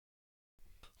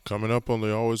Coming up on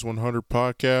the Always 100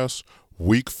 podcast,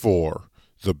 Week 4,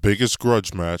 the biggest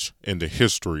grudge match in the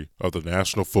history of the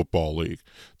National Football League.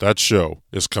 That show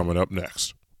is coming up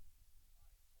next.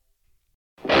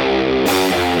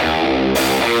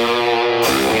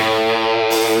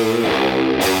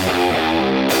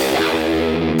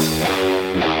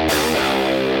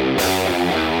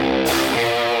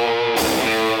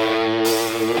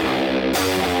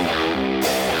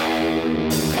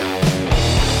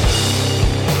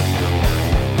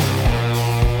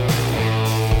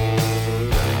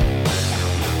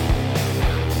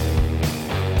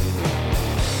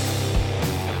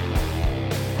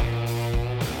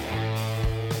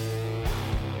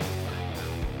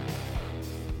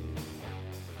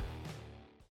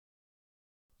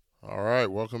 All right,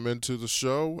 welcome into the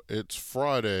show. It's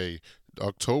Friday,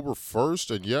 October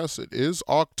 1st, and yes, it is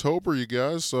October, you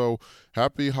guys, so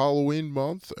happy Halloween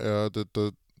month.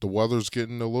 The weather's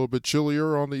getting a little bit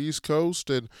chillier on the East Coast,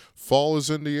 and fall is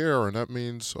in the air, and that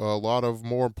means a lot of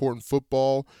more important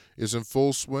football is in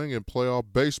full swing, and playoff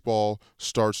baseball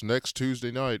starts next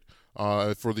Tuesday night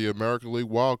for the American League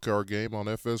wildcard game on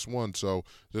FS1, so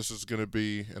this is going to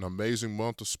be an amazing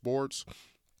month of sports.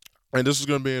 And this is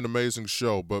going to be an amazing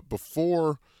show. But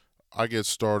before I get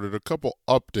started, a couple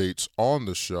updates on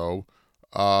the show.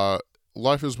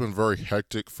 Life has been very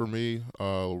hectic for me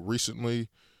recently.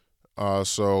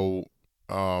 So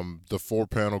the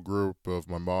four-panel group of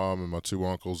my mom and my two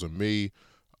uncles and me,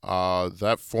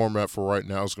 that format for right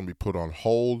now is going to be put on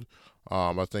hold.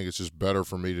 I think it's just better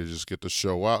for me to just get the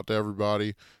show out to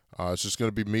everybody. It's just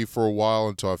going to be me for a while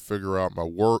until I figure out my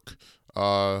work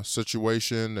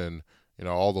situation and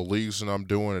all the leagues that I'm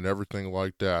doing and everything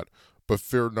like that. But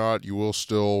fear not, I will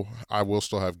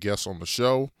still have guests on the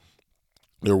show.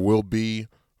 There will be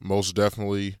most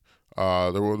definitely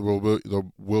there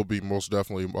will be most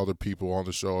definitely other people on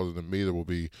the show other than me. There will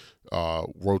be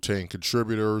rotating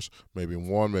contributors, maybe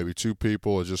one, maybe two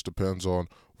people. It just depends on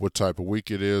what type of week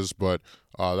it is. But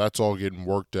that's all getting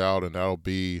worked out, and that'll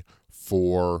be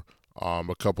for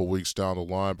a couple weeks down the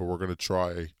line, but we're going to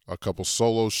try a couple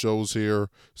solo shows here,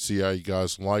 see how you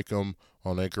guys like them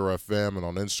on Anchor FM and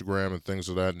on Instagram and things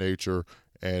of that nature,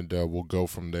 and we'll go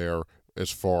from there as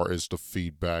far as the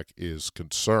feedback is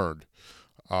concerned.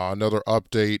 Another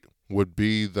update would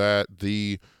be that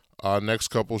the next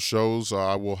couple shows,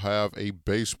 I will have a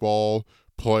baseball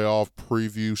playoff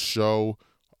preview show.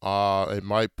 It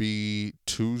might be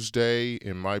Tuesday,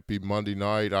 it might be Monday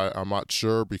night, I'm not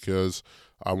sure because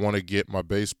I want to get my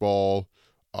baseball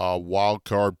wild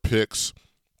card picks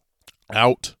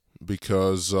out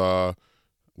because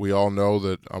we all know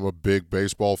that I'm a big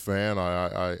baseball fan.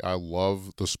 I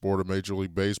love the sport of Major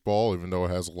League Baseball, even though it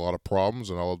has a lot of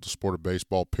problems, and I love the sport of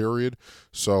baseball, period.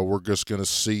 So we're just going to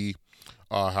see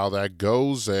how that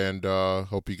goes, and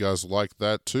hope you guys like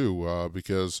that too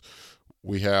because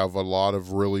we have a lot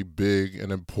of really big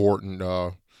and important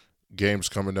games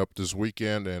coming up this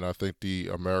weekend, and I think the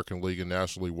American League and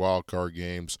National League wildcard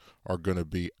games are going to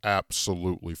be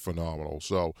absolutely phenomenal.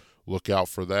 So look out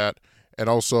for that, and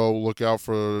also look out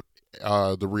for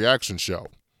the reaction show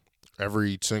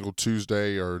every single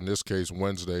Tuesday, or in this case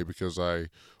Wednesday, because I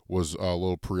was a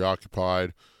little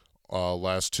preoccupied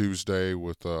last Tuesday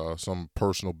with some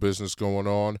personal business going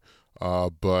on,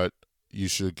 but you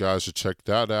guys should check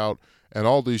that out. And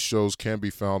all these shows can be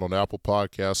found on Apple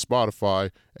Podcasts,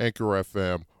 Spotify, Anchor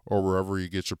FM, or wherever you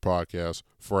get your podcasts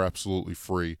for absolutely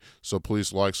free. So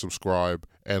please like, subscribe,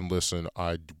 and listen.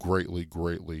 I greatly,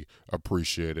 greatly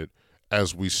appreciate it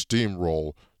as we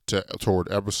steamroll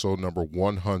toward episode number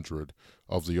 100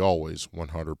 of the Always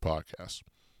 100 podcast.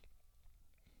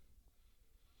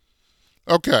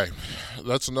 Okay,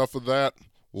 that's enough of that.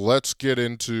 Let's get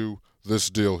into this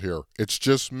deal here. It's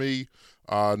just me.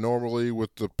 Normally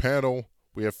with the panel,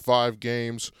 we have 5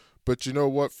 games, but you know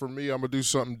what? For me, I'm going to do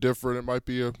something different. It might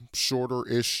be a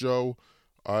shorter-ish show.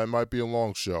 It might be a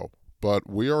long show, but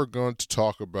we are going to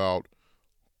talk about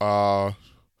a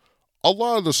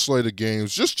lot of the slate of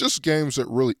games, just games that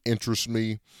really interest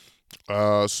me.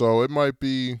 So it might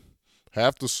be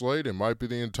half the slate. It might be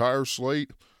the entire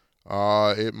slate.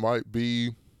 It might be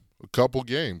a couple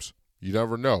games. You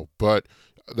never know, but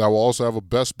I will also have a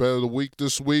best bet of the week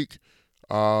this week.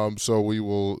 So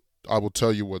I will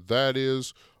tell you what that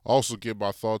is. Also give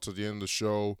my thoughts at the end of the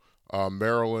show.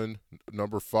 Maryland,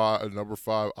 number five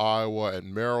Iowa at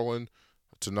Maryland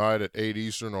tonight at 8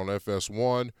 Eastern on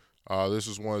FS1. This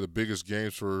is one of the biggest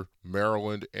games for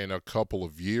Maryland in a couple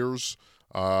of years,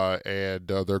 and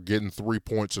they're getting 3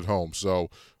 points at home. So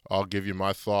I'll give you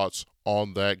my thoughts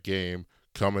on that game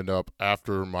coming up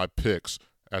after my picks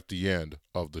at the end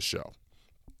of the show.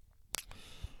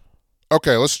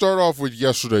 Okay, let's start off with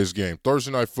yesterday's game,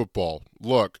 Thursday Night Football.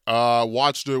 Look,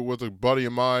 watched it with a buddy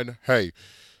of mine. Hey,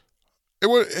 it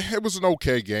was an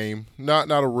okay game.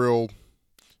 Not a real,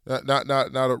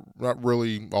 not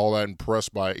really all that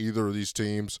impressed by either of these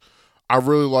teams. I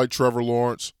really like Trevor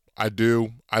Lawrence. I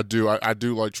do like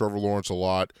Trevor Lawrence a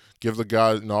lot. Give the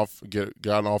guy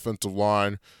got an offensive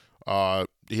line.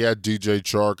 He had DJ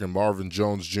Chark and Marvin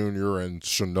Jones Jr. and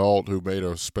Chenault, who made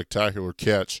a spectacular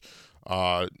catch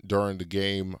during the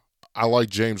game. I like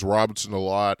James Robinson a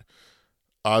lot.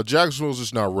 Jacksonville's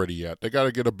just not ready yet. They got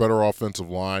to get a better offensive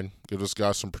line, give this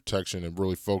guy some protection, and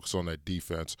really focus on that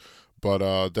defense.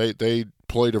 But they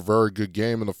played a very good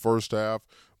game in the first half.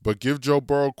 But give Joe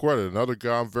Burrow credit, another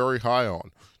guy I'm very high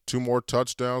on. 2 more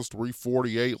touchdowns,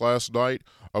 348 last night.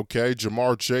 Okay,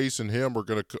 Jamar Chase and him are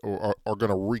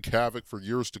gonna wreak havoc for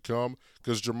years to come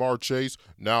because Jamar Chase.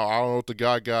 Now I don't know if the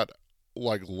guy got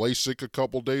like LASIK a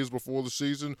couple days before the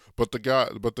season, but the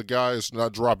guy is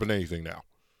not dropping anything now.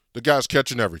 The guy's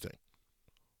catching everything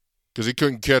because he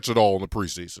couldn't catch it all in the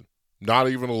preseason, not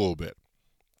even a little bit.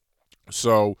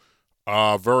 So,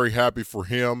 very happy for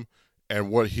him and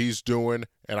what he's doing,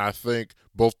 and I think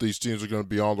both these teams are going to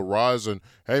be on the rise. And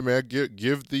hey, man,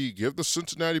 give the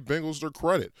Cincinnati Bengals their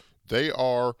credit. They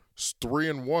are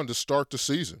 3-1 to start the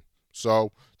season,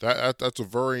 so that's a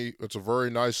very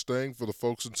nice thing for the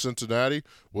folks in Cincinnati.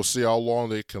 We'll see how long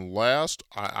they can last.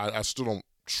 I still don't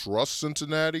trust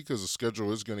Cincinnati because the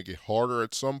schedule is going to get harder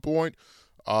at some point.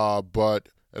 But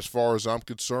as far as I'm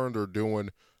concerned, they're doing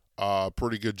a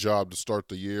pretty good job to start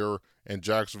the year. And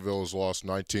Jacksonville has lost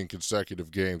 19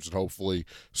 consecutive games, and hopefully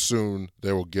soon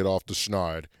they will get off the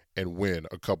schneid and win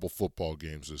a couple football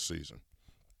games this season.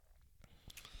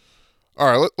 All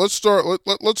right, let's start.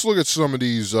 Let's look at some of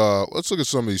these. Let's look at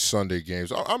some of these Sunday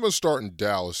games. I'm going to start in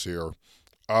Dallas here.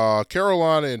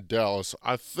 Carolina and Dallas.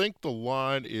 I think the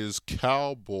line is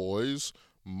Cowboys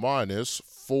minus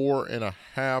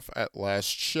 4.5 at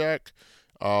last check.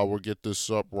 We'll get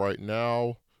this up right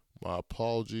now. My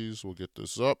apologies. We'll get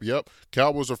this up. Yep.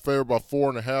 Cowboys are favored by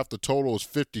 4.5. The total is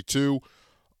 52.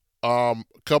 A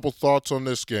couple thoughts on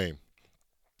this game.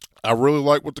 I really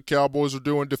like what the Cowboys are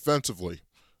doing defensively.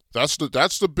 That's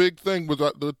the big thing with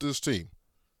this team.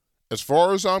 As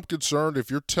far as I'm concerned, if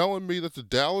you're telling me that the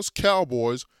Dallas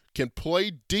Cowboys can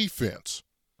play defense,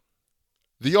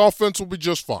 the offense will be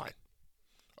just fine.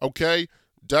 Okay?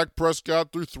 Dak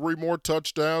Prescott threw 3 more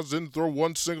touchdowns, didn't throw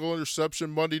 1 single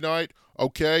interception Monday night.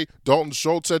 Okay, Dalton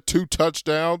Schultz had 2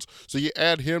 touchdowns, so you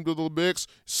add him to the mix.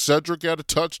 Cedric had a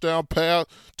touchdown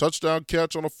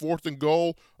catch on a 4th and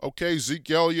goal. Okay,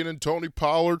 Zeke Elliott and Tony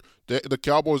Pollard. The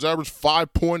Cowboys averaged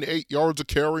 5.8 yards a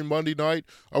carry Monday night.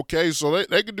 Okay, so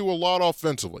they can do a lot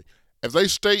offensively. If they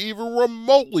stay even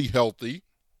remotely healthy,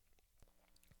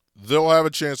 they'll have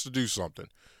a chance to do something.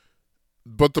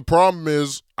 But the problem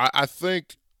is, I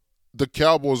think the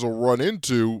Cowboys will run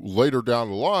into later down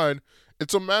the line,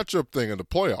 it's a matchup thing in the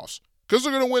playoffs because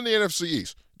they're going to win the NFC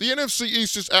East. The NFC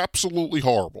East is absolutely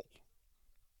horrible.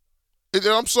 And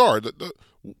I'm sorry, the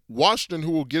Washington,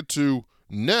 who we'll get to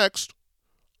next,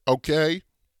 okay,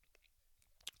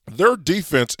 their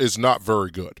defense is not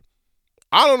very good.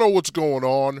 I don't know what's going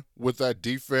on with that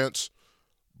defense,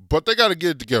 but they got to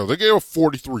get it together. They gave up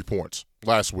 43 points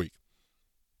last week.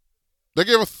 They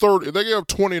gave up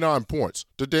 29 points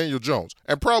to Daniel Jones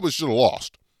and probably should have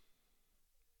lost.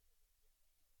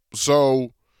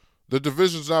 So the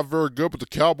division's not very good, but the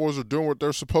Cowboys are doing what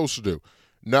they're supposed to do.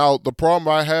 Now, the problem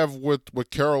I have with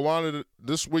Carolina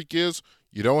this week is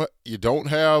you don't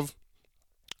have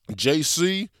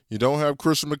JC, you don't have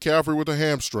Christian McCaffrey with a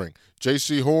hamstring.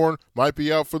 JC Horn might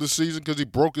be out for the season because he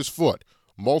broke his foot.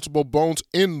 Multiple bones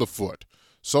in the foot.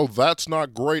 So that's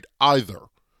not great either.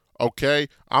 Okay,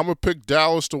 I'm gonna pick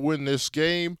Dallas to win this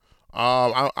game.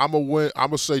 I'm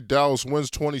gonna say Dallas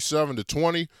wins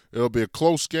 27-20. It'll be a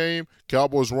close game.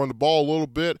 Cowboys run the ball a little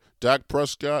bit. Dak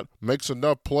Prescott makes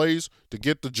enough plays to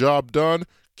get the job done.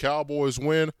 Cowboys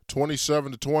win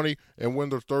 27-20 and win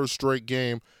their 3rd straight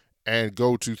game and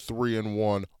go to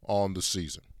 3-1 on the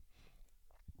season.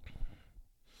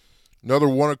 Another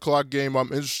 1:00 game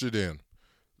I'm interested in: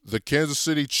 the Kansas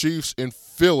City Chiefs in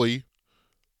Philly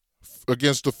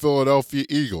against the Philadelphia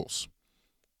Eagles.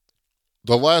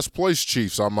 The last place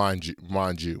Chiefs, mind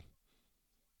you.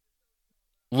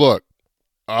 Look,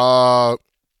 the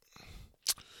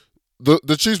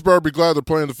Chiefs better be glad they're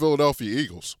playing the Philadelphia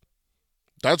Eagles.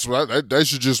 That's what they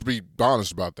should just be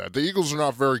honest about that. The Eagles are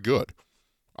not very good.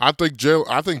 I think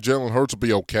Jalen Hurts will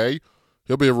be okay.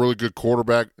 He'll be a really good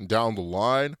quarterback down the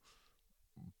line,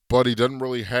 but he doesn't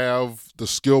really have the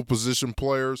skill position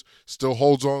players. Still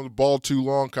holds on to the ball too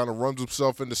long, kind of runs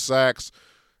himself into sacks.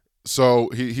 So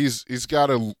he's got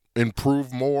to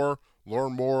improve more,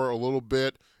 learn more a little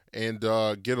bit, and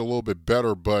get a little bit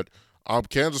better. But the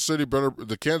Kansas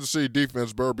City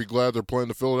defense better be glad they're playing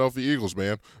the Philadelphia Eagles,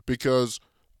 man, because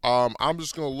I'm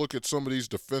just gonna look at some of these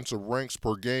defensive ranks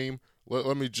per game.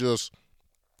 Let me just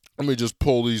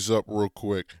pull these up real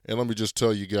quick, and let me just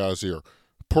tell you guys here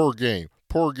per game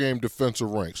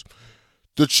defensive ranks.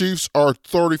 The Chiefs are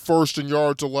 31st in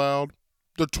yards allowed.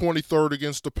 They're 23rd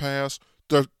against the pass.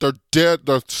 They're dead.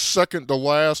 They're second to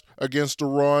last against the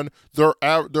run. They're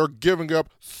giving up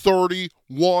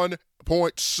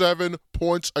 31.7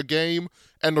 points a game,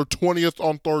 and they're 20th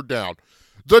on third down.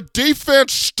 The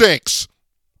defense stinks.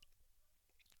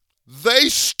 They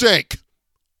stink.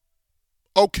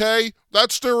 Okay?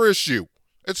 That's their issue.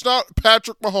 It's not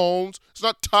Patrick Mahomes. It's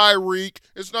not Tyreek.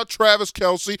 It's not Travis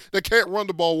Kelce. They can't run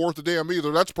the ball worth a damn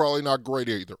either. That's probably not great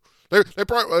either. They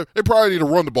probably need to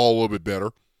run the ball a little bit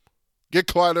better. Get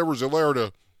Clyde Edwards-Helaire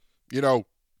to,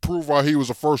 prove why he was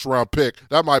a first-round pick.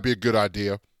 That might be a good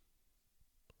idea.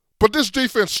 But this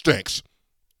defense stinks.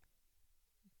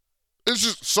 It's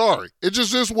just, sorry. It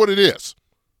just is what it is.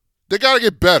 They got to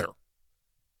get better.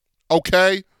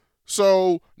 Okay?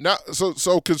 So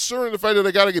considering the fact that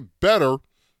they got to get better,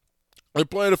 they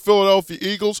play the Philadelphia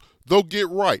Eagles, they'll get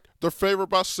right. They're favored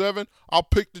by 7. I'll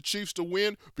pick the Chiefs to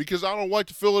win because I don't like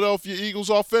the Philadelphia Eagles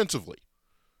offensively.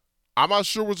 I'm not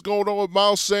sure what's going on with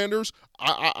Miles Sanders.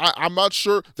 I'm not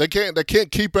sure they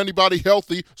can't keep anybody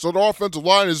healthy, so their offensive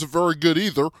line isn't very good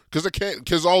either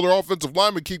because all their offensive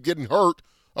linemen keep getting hurt.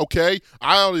 Okay,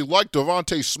 I only like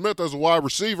Devontae Smith as a wide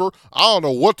receiver. I don't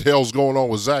know what the hell's going on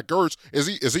with Zach Ertz.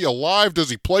 Is he alive? Does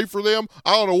he play for them?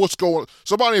 I don't know what's going on.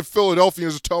 Somebody in Philadelphia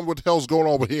is telling me what the hell's going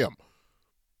on with him.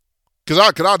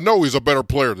 Because I know he's a better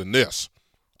player than this.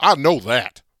 I know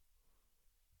that.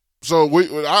 So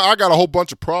I got a whole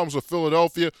bunch of problems with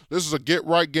Philadelphia. This is a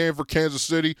get-right game for Kansas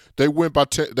City. They win by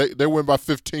 10, they win by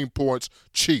 15 points,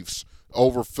 Chiefs,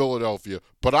 over Philadelphia.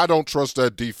 But I don't trust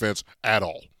that defense at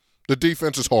all. The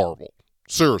defense is horrible.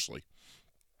 Seriously.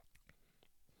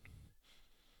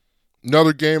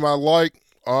 Another game I like,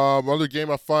 another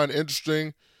game I find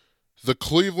interesting, the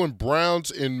Cleveland Browns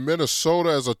in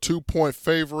Minnesota as a 2-point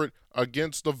favorite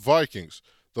against the Vikings.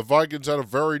 The Vikings had a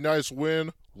very nice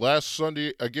win last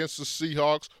Sunday against the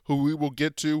Seahawks, who we will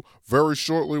get to very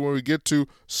shortly when we get to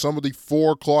some of the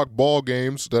 4 o'clock ball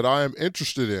games that I am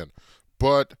interested in.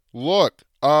 But look,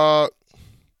 not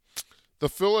the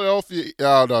Philadelphia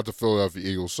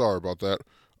Eagles. Sorry about that.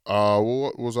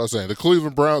 What was I saying? The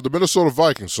Cleveland Browns, the Minnesota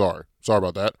Vikings. Sorry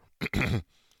about that.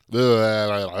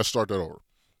 Let's start that over.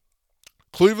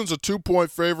 Cleveland's a 2-point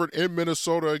favorite in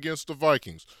Minnesota against the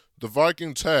Vikings. The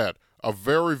Vikings had a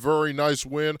very, very nice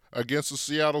win against the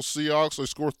Seattle Seahawks. They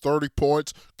scored 30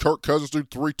 points. Kirk Cousins threw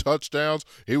 3 touchdowns.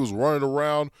 He was running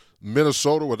around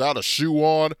Minnesota without a shoe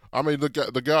on. I mean,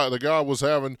 the guy was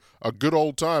having a good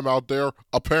old time out there,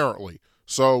 apparently.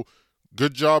 So,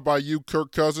 good job by you,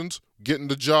 Kirk Cousins, getting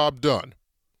the job done.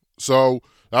 So,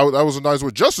 that was a nice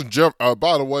win.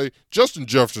 By the way, Justin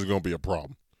Jefferson is going to be a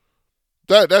problem.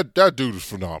 That dude is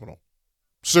phenomenal.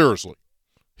 Seriously.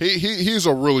 He's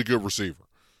a really good receiver.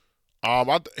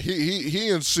 He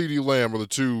and CeeDee Lamb are the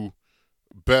 2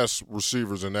 best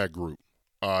receivers in that group,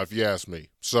 if you ask me.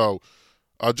 So,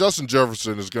 Justin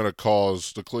Jefferson is going to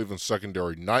cause the Cleveland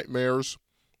secondary nightmares.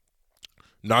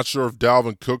 Not sure if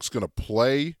Dalvin Cook's going to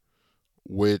play,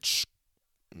 which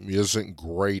isn't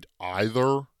great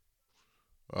either.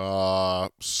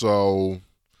 So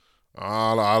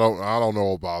I don't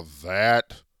know about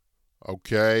that.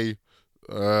 Okay.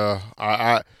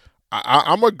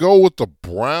 I'm gonna go with the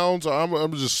Browns. I'm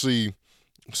gonna just see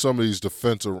some of these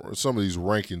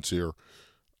rankings here.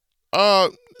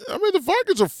 The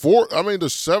Vikings are fourth. They're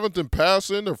 7th in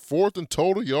passing. They're 4th in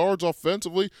total yards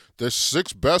offensively. They're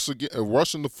 6th best at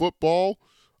rushing the football.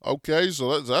 Okay,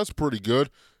 so that's pretty good.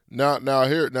 Now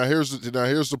here's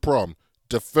the problem.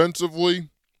 Defensively,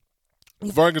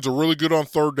 the Vikings are really good on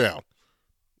third down,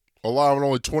 allowing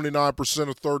only 29%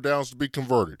 of third downs to be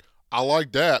converted. I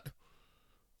like that.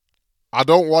 I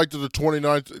don't like that the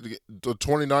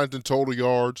 29th in total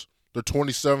yards. They're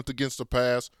 27th against the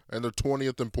pass, and they're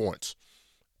 20th in points.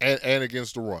 And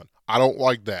against the run. I don't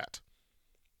like that.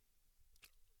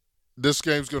 This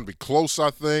game's going to be close, I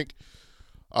think.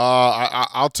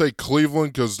 I'll take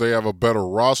Cleveland because they have a better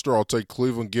roster. I'll take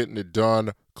Cleveland getting it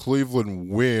done.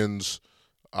 Cleveland wins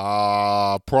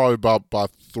probably about by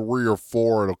 3 or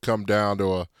 4. It'll come down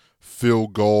to a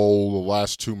field goal the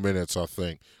last 2 minutes, I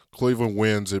think. Cleveland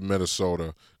wins in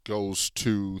Minnesota, goes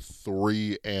to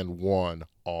 3-1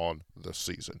 on the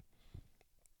season.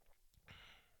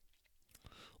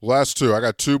 Last two. I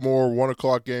got two more 1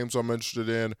 o'clock games I'm interested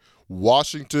in.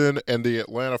 Washington and the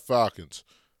Atlanta Falcons.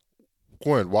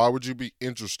 Quinn, why would you be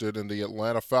interested in the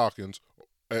Atlanta Falcons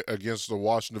against the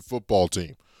Washington football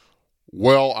team?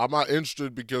 Well, I'm not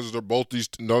interested because both these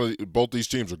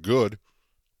teams are good.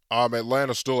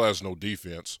 Atlanta still has no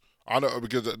defense. I know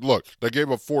because look, they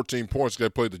gave up 14 points. They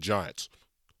played the Giants.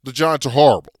 The Giants are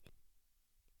horrible.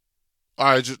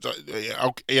 I just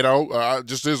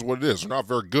just is what it is. They're not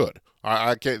very good.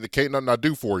 I can't. They can't nothing I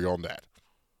do for you on that.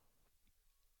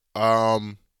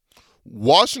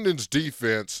 Washington's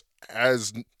defense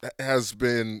has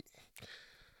been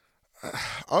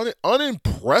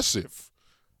unimpressive.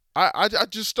 I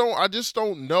just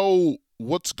don't know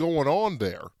what's going on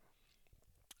there.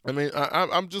 I mean,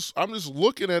 I'm just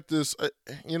looking at this.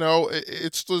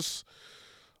 It's just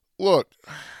look.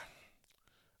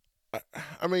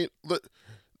 I mean,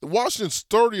 Washington's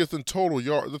 30th in total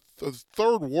yard, the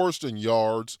third worst in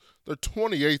yards. They're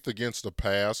 28th against the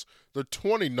pass. They're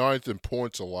 29th in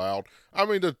points allowed. I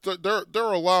mean, they're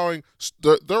allowing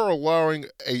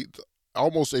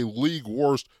almost a league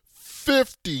worst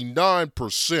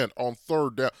 59% on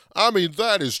third down. I mean,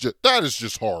 that is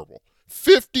just horrible.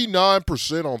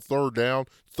 59% on third down,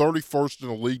 31st in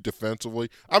the league defensively.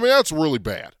 I mean, that's really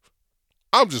bad.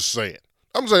 I'm just saying.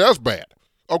 That's bad.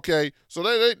 Okay, so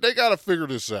they got to figure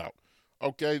this out.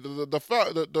 Okay,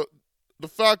 the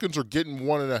Falcons are getting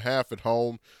 1.5 at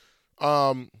home.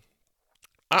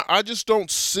 I just don't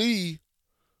see.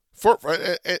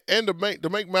 And to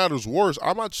make matters worse,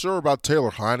 I'm not sure about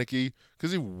Taylor Heineke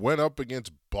because he went up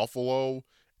against Buffalo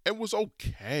and was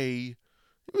okay.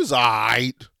 He was all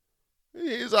right.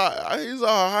 He's all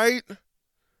right.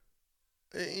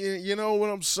 You know what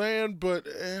I'm saying? But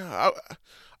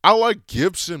I like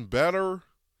Gibson better.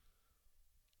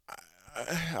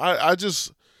 I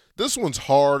just this one's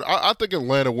hard. I think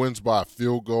Atlanta wins by a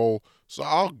field goal, so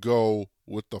I'll go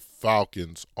with the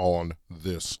Falcons on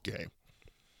this game.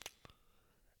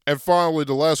 And finally,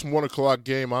 the last 1 o'clock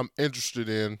game I'm interested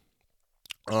in,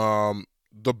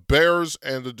 the Bears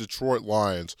and the Detroit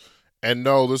Lions. And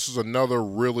no, this is another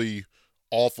really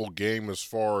awful game as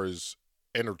far as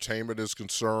entertainment is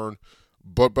concerned.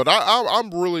 But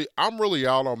I'm really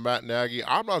out on Matt Nagy.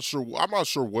 I'm not sure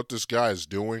what this guy is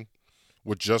doing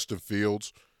with Justin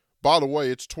Fields. By the way,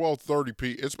 it's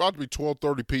 12:30 It's about to be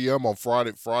 12:30 p.m. on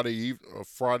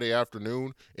Friday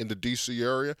afternoon in the D.C.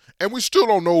 area, and we still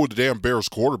don't know who the damn Bears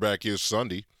quarterback is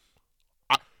Sunday.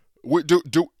 Are we going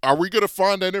to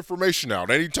find that information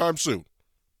out anytime soon?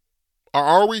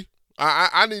 Are we?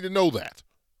 I need to know that.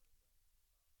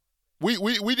 We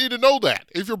need to know that.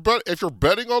 If you're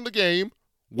betting on the game,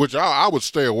 which I would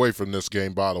stay away from this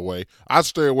game, by the way. I'd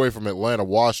stay away from Atlanta,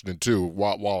 Washington too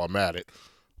while I'm at it.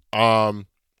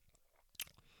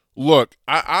 Look,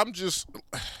 I'm just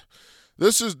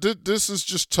this is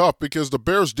just tough because the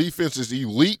Bears defense is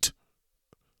elite.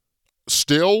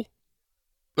 Still,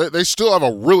 they still have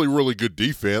a really, really good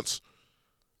defense,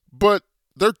 but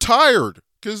they're tired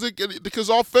because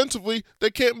offensively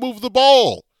they can't move the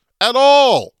ball at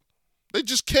all. They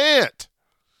just can't.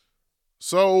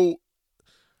 So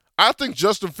I think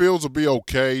Justin Fields will be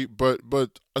okay, but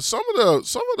some of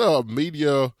the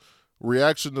media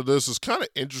reaction to this is kind of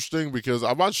interesting because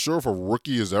I'm not sure if a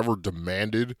rookie has ever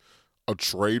demanded a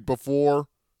trade before.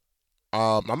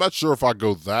 I'm not sure if I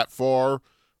go that far,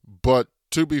 but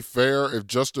to be fair, if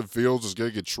Justin Fields is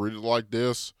going to get treated like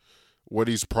this, when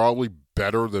he's probably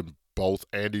better than both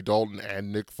Andy Dalton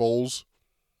and Nick Foles,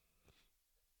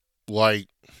 like,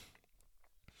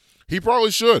 he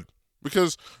probably should.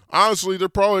 Because, honestly, there are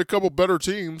probably a couple better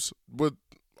teams with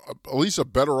at least a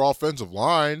better offensive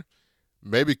line,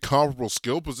 maybe comparable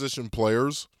skill position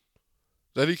players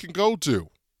that he can go to.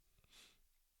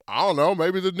 I don't know,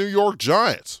 maybe the New York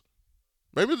Giants.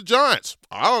 Maybe the Giants.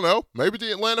 I don't know. Maybe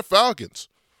the Atlanta Falcons.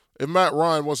 If Matt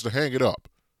Ryan wants to hang it up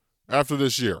after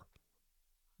this year.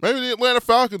 Maybe the Atlanta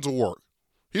Falcons will work.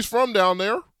 He's from down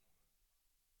there.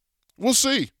 We'll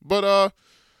see. But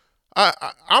I'm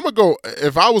going to go,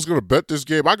 if I was going to bet this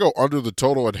game, I go under the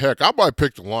total, and heck, I might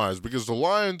pick the Lions because the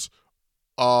Lions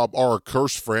are a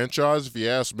cursed franchise, if you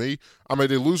ask me. I mean,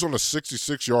 they lose on a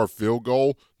 66-yard field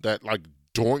goal that, like,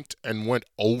 doinked and went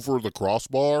over the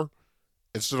crossbar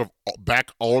instead of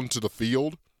back onto the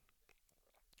field.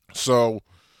 So,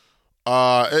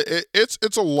 it's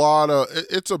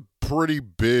a pretty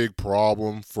big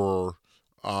problem for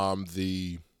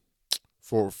the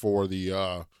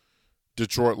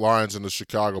Detroit Lions and the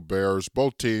Chicago Bears.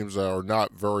 Both teams are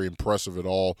not very impressive at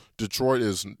all. Detroit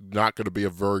is not going to be a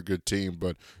very good team,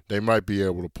 but they might be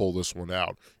able to pull this one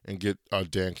out and get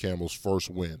Dan Campbell's first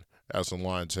win as the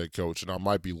Lions head coach, and I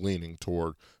might be leaning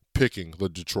toward picking the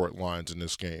Detroit Lions in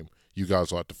this game. You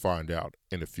guys will have to find out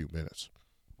in a few minutes.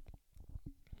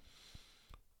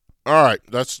 All right,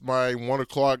 that's my 1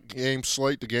 o'clock game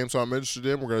slate, the games I'm interested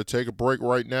in. We're going to take a break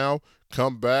right now,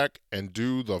 come back, and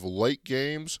do the late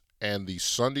games and the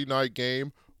Sunday night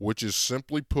game, which is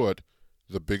simply put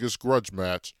the biggest grudge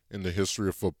match in the history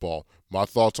of football. My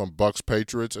thoughts on Bucs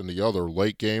Patriots and the other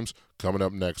late games coming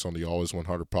up next on the Always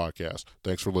 100 podcast.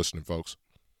 Thanks for listening, folks.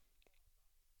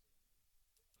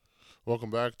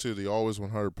 Welcome back to the Always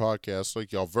 100 podcast.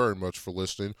 Thank y'all very much for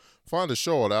listening. Find the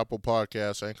show at Apple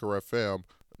Podcasts, Anchor FM,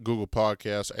 Google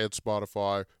Podcasts, and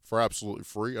Spotify for absolutely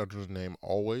free under the name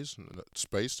Always,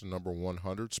 space, the number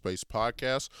 100, space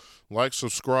podcast. Like,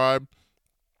 subscribe,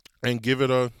 and give it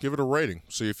a rating.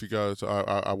 See if you guys,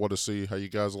 I want to see how you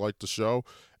guys like the show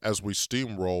as we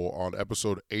steamroll on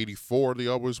episode 84 of the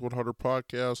Always 100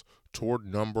 podcast toward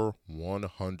number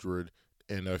 100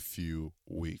 in a few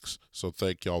weeks. So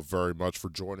thank y'all very much for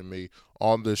joining me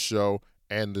on this show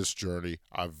and this journey.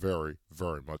 I very,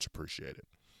 very much appreciate it.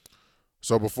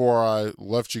 So before I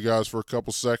left you guys for a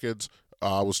couple seconds,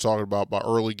 I was talking about my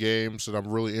early games that I'm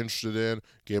really interested in,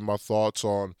 gave my thoughts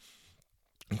on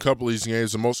a couple of these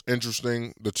games.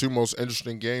 The two most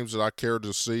interesting games that I care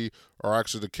to see are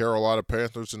actually the Carolina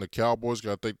Panthers and the Cowboys.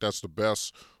 I think that's the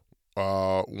best,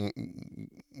 one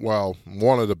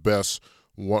of the best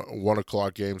 1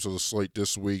 o'clock games of the slate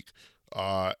this week.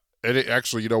 And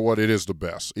actually, you know what? It is the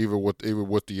best. Even with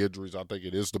the injuries, I think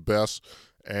it is the best.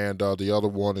 And the other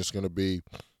one is going to be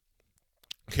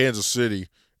Kansas City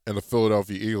and the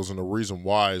Philadelphia Eagles. And the reason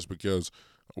why is because,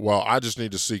 well, I just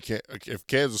need to see if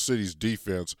Kansas City's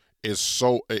defense is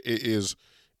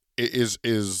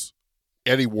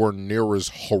anywhere near as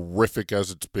horrific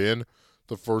as it's been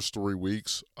the first 3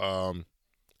 weeks.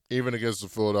 Even against the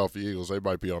Philadelphia Eagles, they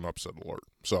might be on upset alert.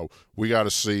 So we got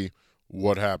to see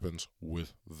what happens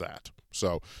with that.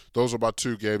 So those are my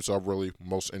two games I'm really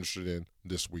most interested in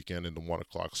this weekend in the 1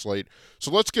 o'clock slate.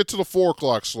 So let's get to the 4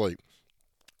 o'clock slate.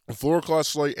 The 4 o'clock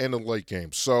slate and the late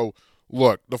game. So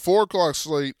look, the 4 o'clock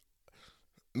slate,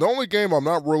 the only game I'm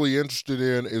not really interested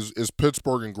in is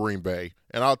Pittsburgh and Green Bay.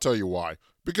 And I'll tell you why.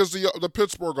 Because the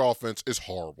Pittsburgh offense is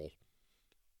horrible.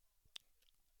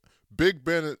 Big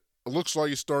Ben looks like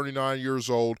he's 39 years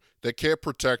old. They can't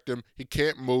protect him. He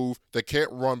can't move. They can't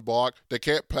run block. They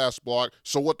can't pass block.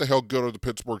 So what the hell good are the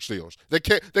Pittsburgh Steelers? They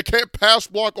can't pass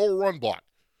block or run block.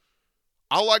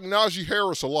 I like Najee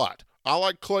Harris a lot. I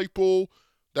like Claypool,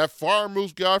 that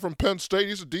Freiermuth guy from Penn State.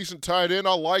 He's a decent tight end.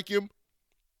 I like him.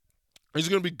 He's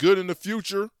going to be good in the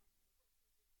future.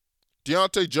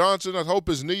 Deontay Johnson, I hope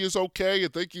his knee is okay. I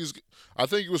think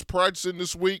he was practicing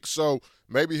this week, so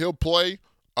maybe he'll play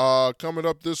coming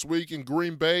up this week in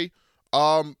Green Bay.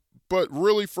 But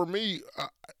really, for me,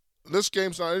 this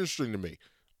game's not interesting to me.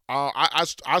 I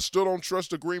still don't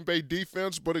trust the Green Bay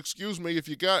defense. But excuse me, if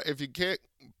you can't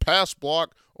pass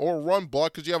block or run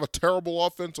block because you have a terrible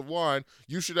offensive line,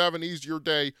 you should have an easier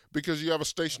day because you have a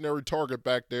stationary target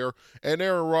back there. And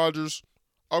Aaron Rodgers,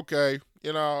 okay,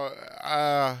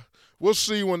 we'll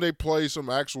see when they play some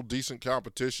actual decent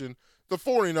competition. The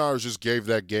 49ers just gave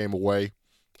that game away.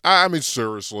 I mean,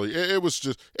 seriously, it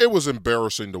was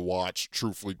embarrassing to watch,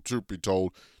 truth be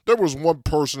told. There was one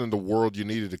person in the world you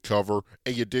needed to cover,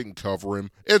 and you didn't cover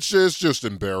him. It's just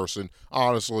embarrassing,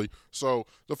 honestly. So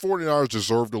the 49ers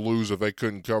deserved to lose if they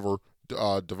couldn't cover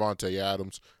Devontae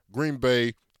Adams. Green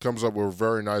Bay comes up with a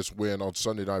very nice win on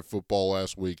Sunday Night Football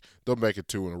last week. They'll make it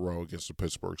 2 in a row against the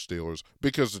Pittsburgh Steelers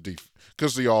because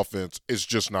the offense is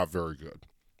just not very good.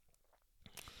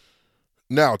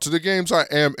 Now, to the games I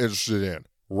am interested in.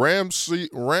 Rams,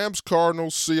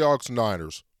 Cardinals, Seahawks,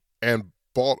 Niners, and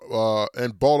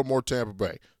Baltimore, Tampa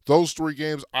Bay. Those 3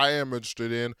 games I am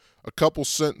interested in. A couple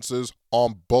sentences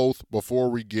on both before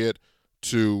we get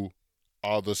to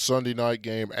the Sunday night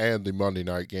game and the Monday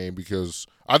night game, because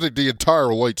I think the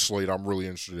entire late slate I'm really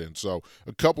interested in. So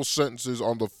a couple sentences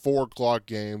on the 4 o'clock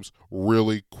games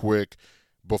really quick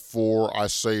before I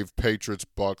save Patriots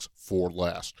Bucs for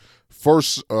last.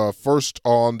 First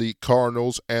on the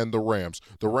Cardinals and the Rams.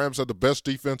 The Rams have the best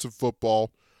defense in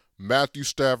football. Matthew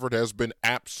Stafford has been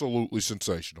absolutely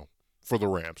sensational for the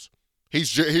Rams.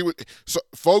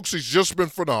 Folks, he's just been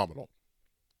phenomenal.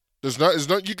 There's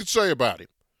nothing you can say about him.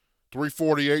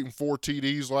 348 and 4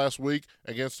 TDs last week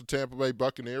against the Tampa Bay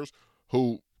Buccaneers,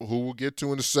 who we'll get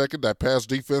to in a second. That pass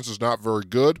defense is not very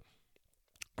good.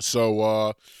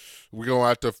 So we're going to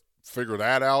have to figure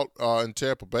that out in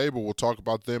Tampa Bay, but we'll talk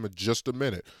about them in just a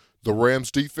minute. The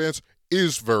Rams defense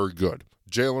is very good.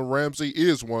 Jalen Ramsey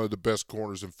is one of the best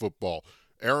corners in football.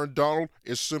 Aaron Donald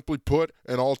is simply put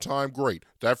an all-time great.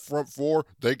 That front four,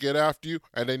 they get after you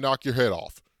and they knock your head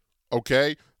off.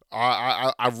 Okay?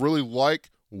 I really like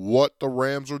what the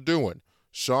Rams are doing.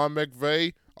 Sean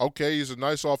McVay, okay, he's a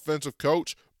nice offensive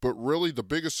coach, but really the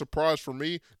biggest surprise for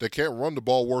me, they can't run the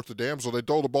ball worth a damn, so they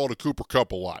throw the ball to Cooper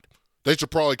Kupp a lot. They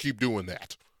should probably keep doing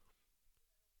that.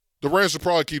 The Rams should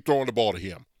probably keep throwing the ball to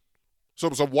him.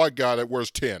 Some white guy that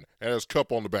wears 10 and has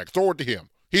Kupp on the back. Throw it to him.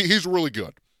 He's really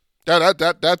good.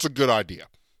 That's a good idea.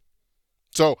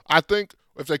 So I think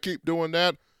if they keep doing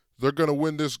that, they're going to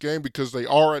win this game because they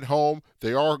are at home.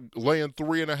 They are laying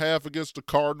 3.5 against the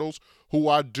Cardinals, who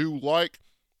I do like.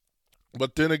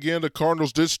 But then again, the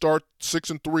Cardinals did start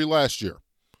 6-3 last year.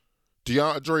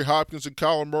 DeAndre Hopkins and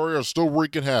Kyler Murray are still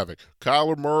wreaking havoc.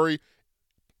 Kyler Murray,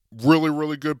 really,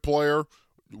 really good player,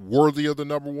 worthy of the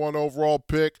number 1 overall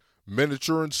pick,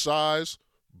 miniature in size,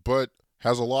 but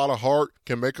has a lot of heart,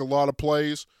 can make a lot of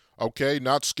plays. Okay,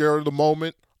 not scared of the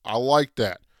moment. I like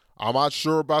that. I'm not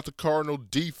sure about the Cardinal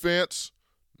defense.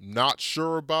 Not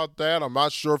sure about that. I'm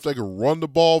not sure if they can run the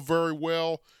ball very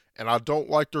well, and I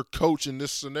don't like their coach in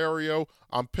this scenario.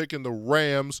 I'm picking the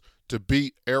Rams to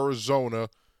beat Arizona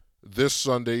this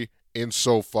Sunday in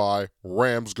SoFi.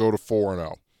 Rams go to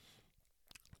 4-0.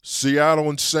 Seattle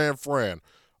and San Fran.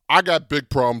 I got big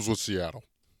problems with Seattle.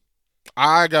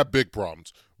 I got big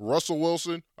problems. Russell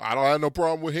Wilson, I don't have no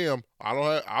problem with him. I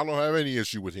don't have any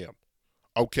issue with him.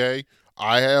 Okay?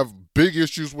 I have big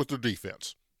issues with their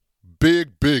defense.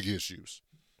 Big issues.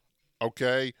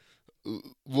 Okay?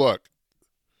 Look,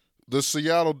 the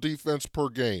Seattle defense per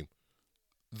game,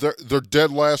 they're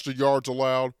dead last in yards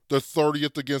allowed. They're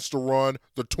 30th against the run.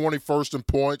 They're 21st in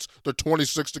points. They're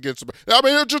 26th against the – I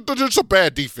mean, they're just a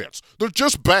bad defense. They're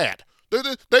just bad.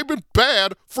 They've been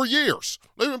bad for years.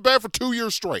 They've been bad for 2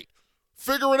 years straight.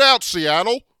 Figure it out,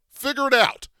 Seattle. Figure it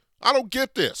out. I don't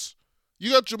get this.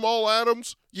 You got Jamal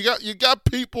Adams. You got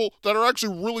people that are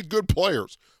actually really good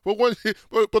players. But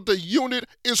the unit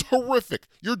is horrific.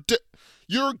 You're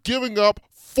giving up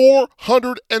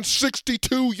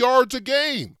 462 yards a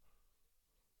game.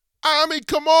 I mean,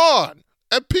 come on.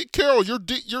 And Pete Carroll, your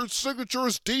signature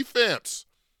is defense.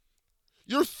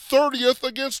 You're 30th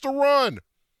against the run.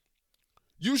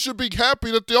 You should be happy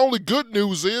that the only good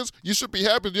news is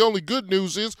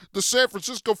the San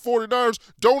Francisco 49ers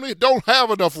don't have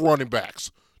enough running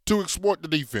backs to exploit the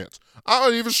defense.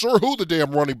 I'm not even sure who the damn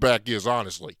running back is,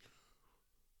 honestly.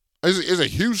 Is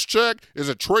it Juszczyk? Is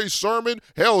it Trey Sermon?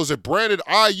 Hell, is it Brandon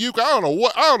Ayuk? I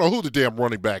don't know who the damn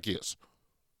running back is.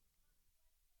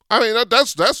 I mean,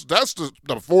 that's the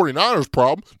 49ers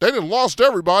problem. They done lost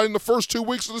everybody in the first 2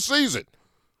 weeks of the season.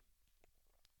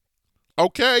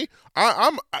 Okay,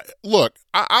 I'm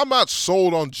not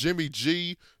sold on Jimmy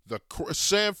G. The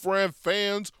San Fran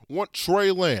fans want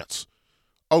Trey Lance.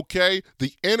 Okay,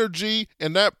 the energy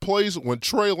in that place when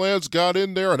Trey Lance got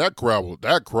in there, and that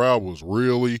crowd was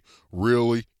really,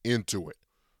 really into it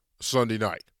Sunday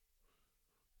night.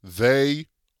 They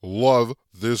love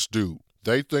this dude.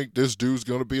 They think this dude's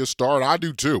going to be a star, and I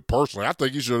do too, personally. I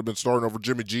think he should have been starting over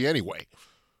Jimmy G anyway.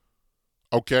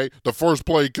 Okay, the first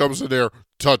play he comes in there,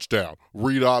 touchdown.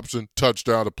 Read option,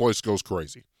 touchdown. The place goes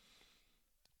crazy.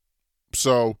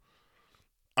 So,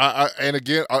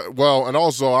 and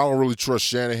also I don't really trust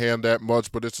Shanahan that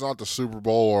much, but it's not the Super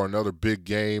Bowl or another big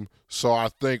game. So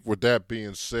I think with that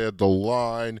being said, the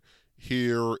line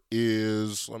here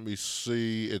is, let me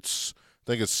see, I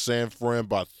think it's San Fran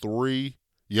by 3.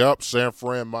 Yep, San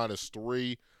Fran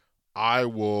 -3. I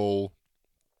will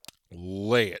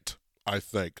lay it. I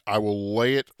think I will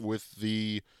lay it with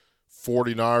the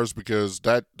 49ers because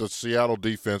the Seattle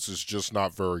defense is just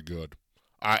not very good.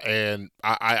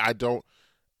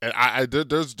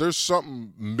 There's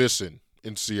something missing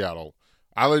in Seattle.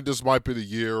 I think this might be the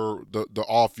year, the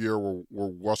off year where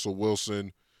Russell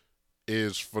Wilson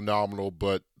is phenomenal,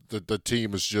 but the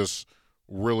team is just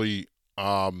really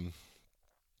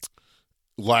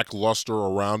lackluster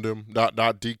around him. Not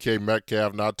DK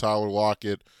Metcalf, not Tyler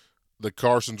Lockett. The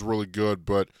Carson's really good,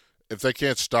 but if they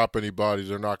can't stop anybody,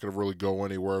 they're not going to really go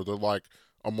anywhere. They're like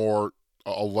a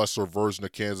lesser version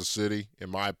of Kansas City,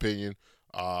 in my opinion.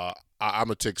 I'm going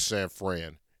to take San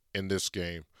Fran in this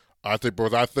game. I think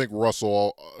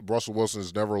Russell Wilson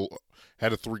has never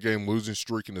had a 3-game losing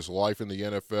streak in his life in the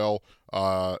NFL.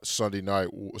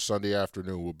 Sunday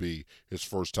afternoon will be his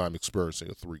first time experiencing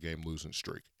a 3-game losing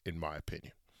streak, in my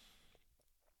opinion.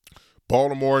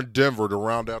 Baltimore and Denver to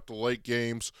round out the late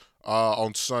games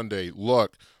on Sunday.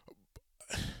 Look,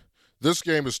 this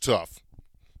game is tough.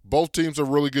 Both teams are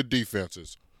really good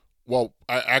defenses. Well,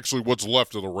 actually, what's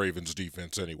left of the Ravens'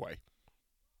 defense anyway.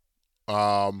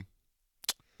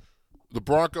 the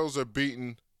Broncos have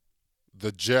beaten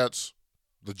the Jets,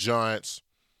 the Giants,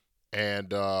 and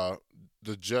the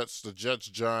Jets,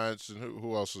 Giants, and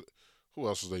who else? Who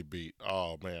else did they beat?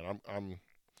 Oh man,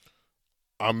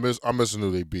 I'm missing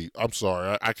who they beat. I'm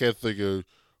sorry, I can't think of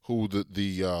who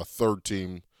the third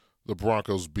team the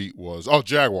Broncos beat was. Oh,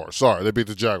 Jaguars. Sorry, they beat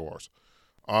the Jaguars.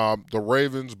 The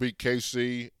Ravens beat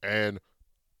KC and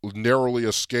narrowly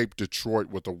escaped Detroit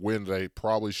with a win they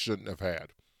probably shouldn't have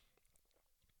had.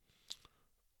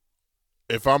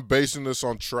 If I'm basing this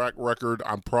on track record,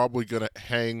 I'm probably going to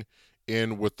hang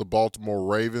in with the Baltimore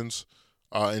Ravens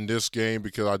in this game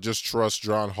because I just trust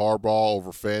John Harbaugh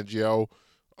over Fangio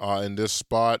in this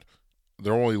spot.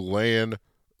 They're only laying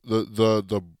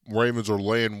the Ravens are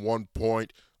laying 1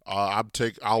 point.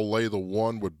 I'll lay the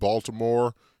one with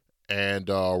Baltimore and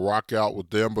rock out with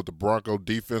them. But the Bronco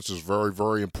defense is very,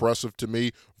 very impressive to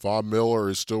me. Von Miller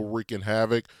is still wreaking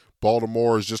havoc.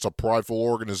 Baltimore is just a prideful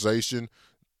organization.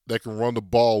 They can run the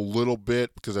ball a little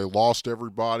bit because they lost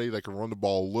everybody. They can run the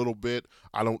ball a little bit.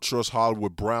 I don't trust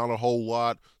Hollywood Brown a whole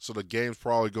lot, so the game's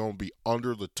probably going to be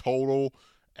under the total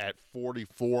at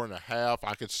 44.5.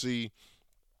 I could see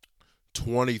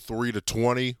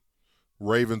 23-20.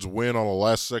 Ravens win on a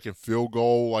last-second field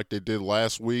goal like they did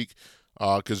last week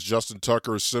because Justin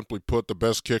Tucker is simply put the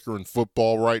best kicker in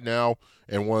football right now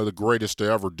and one of the greatest to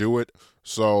ever do it.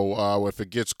 So if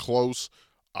it gets close,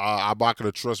 I'm not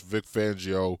going to trust Vic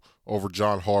Fangio over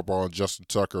John Harbaugh and Justin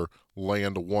Tucker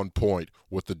laying the 1 point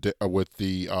with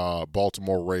the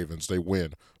Baltimore Ravens. They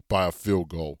win by a field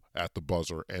goal at the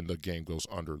buzzer, and the game goes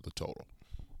under the total.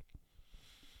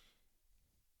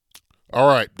 All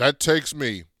right, that takes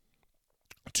me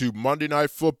to Monday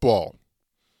Night Football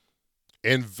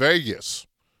in Vegas.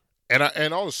 And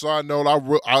on a side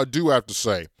note, I do have to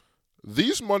say,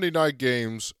 these Monday night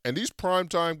games and these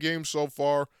primetime games so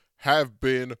far have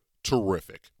been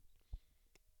terrific.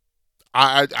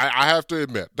 I have to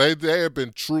admit, they have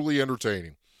been truly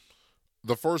entertaining.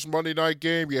 The first Monday night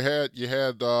game, you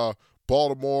had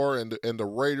Baltimore and the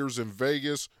Raiders in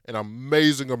Vegas, an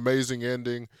amazing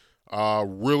ending.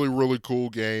 Really, really cool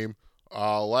game.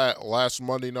 Last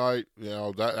Monday night,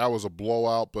 that was a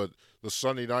blowout, but the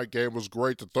Sunday night game was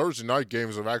great. The Thursday night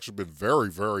games have actually been very,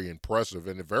 very impressive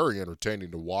and very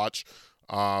entertaining to watch.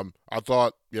 I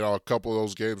thought, a couple of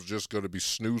those games were just going to be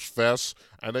snooze fests,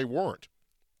 and they weren't.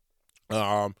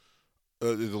 2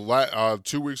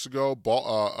 weeks ago,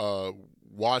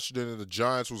 Washington and the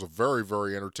Giants was a very,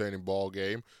 very entertaining ball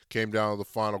game. Came down to the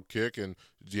final kick, and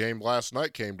the game last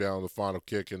night came down to the final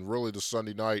kick. And really, the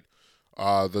Sunday night,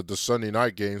 the Sunday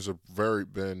night games have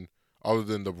been, other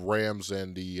than the Rams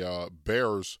and the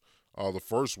Bears, the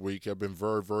first week have been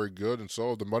very, very good, and so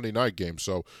have the Monday night games.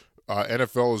 So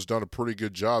NFL has done a pretty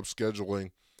good job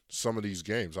scheduling some of these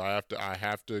games. I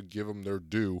have to give them their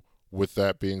due. With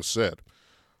that being said,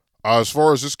 as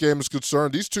far as this game is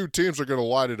concerned, these two teams are going to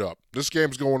light it up. This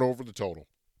game's going over the total.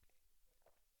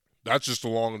 That's just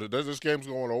this game's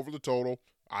going over the total.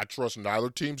 I trust neither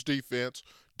team's defense.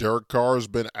 Derek Carr has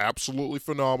been absolutely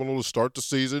phenomenal to start the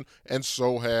season, and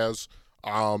so has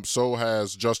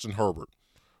Justin Herbert,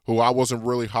 who I wasn't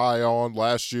really high on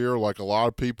last year, like a lot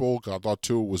of people. I thought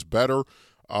Tua was better.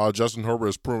 Justin Herbert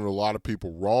has proven a lot of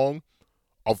people wrong.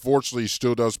 Unfortunately, he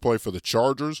still does play for the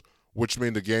Chargers, which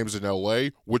means the game's in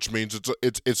L.A., which means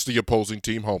it's the opposing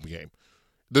team home game.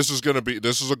 This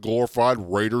is a glorified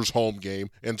Raiders home game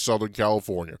in Southern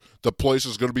California. The place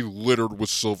is going to be littered with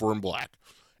silver and black.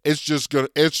 It's just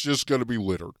gonna be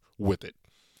littered with it.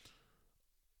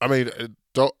 I mean,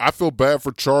 I feel bad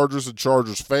for Chargers and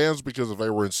Chargers fans because if they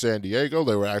were in San Diego,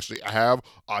 they would actually have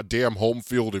a damn home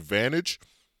field advantage.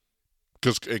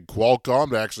 Because in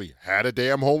Qualcomm, they actually had a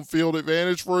damn home field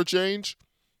advantage for a change.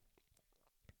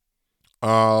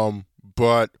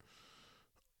 But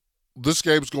this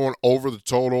game's going over the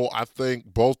total. I think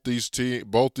both these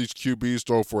QBs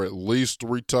throw for at least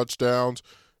 3 touchdowns,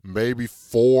 maybe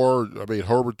 4. I mean,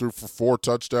 Herbert threw for 4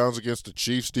 touchdowns against the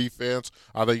Chiefs defense.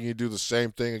 I think you can do the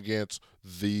same thing against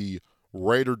the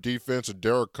Raider defense, and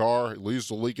Derek Carr leads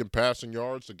the league in passing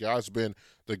yards. The guy's been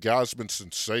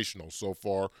sensational so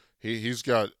far. He's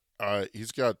got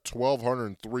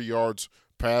 1,203 yards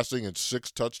passing and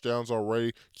 6 touchdowns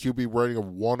already. QB rating of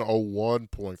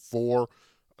 101.4.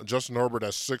 Justin Herbert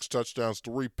has 6 touchdowns,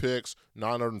 3 picks,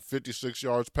 956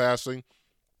 yards passing.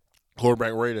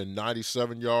 Quarterback rating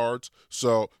 97 yards,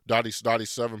 so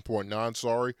 97.9.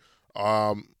 Sorry.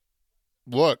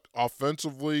 Look,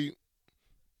 offensively,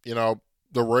 the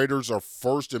Raiders are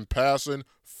first in passing,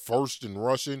 first in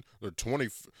rushing. They're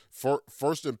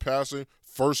first in passing,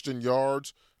 first in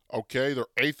yards. Okay, they're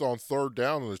 8th on third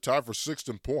down, and they're tied for 6th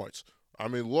in points. I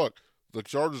mean, look, The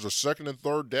Chargers are second and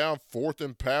third down, fourth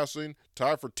in passing,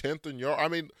 tied for 10th in yard. I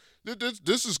mean,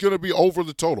 this is going to be over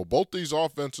the total. Both these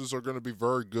offenses are going to be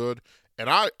very good. And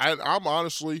I'm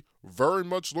honestly very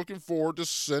much looking forward to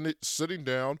sitting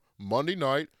down Monday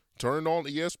night, turning on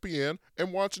ESPN,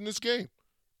 and watching this game.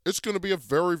 It's going to be a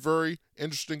very, very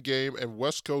interesting game, and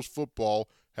West Coast football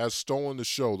has stolen the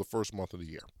show the first month of the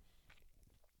year.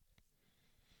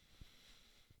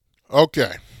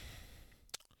 Okay.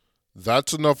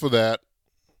 That's enough of that.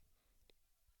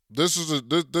 This is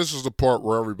the part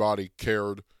where everybody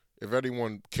cared. If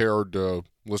anyone cared to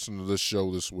listen to this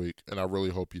show this week, and I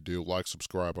really hope you do, like,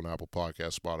 subscribe on Apple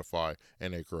Podcasts, Spotify,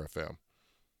 and Anchor FM.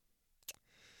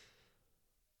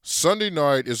 Sunday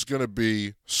night is going to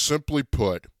be, simply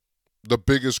put, the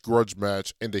biggest grudge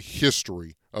match in the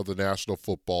history of the National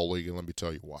Football League, and let me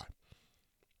tell you why.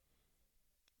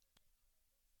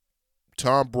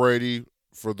 Tom Brady,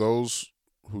 for those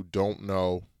who don't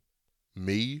know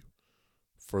me,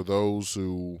 for those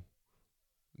who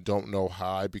don't know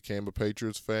how I became a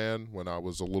Patriots fan when I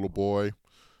was a little boy,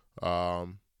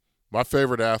 my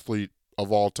favorite athlete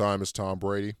of all time is Tom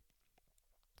Brady.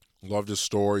 Loved his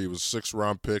story. He was a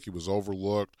 6th-round pick. He was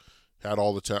overlooked. Had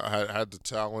all the had the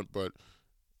talent, but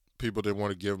people didn't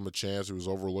want to give him a chance. He was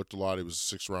overlooked a lot. He was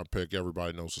a 6th-round pick.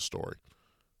 Everybody knows the story.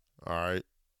 All right,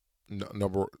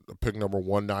 pick number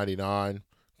 199.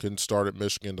 Couldn't start at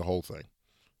Michigan. The whole thing.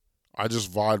 I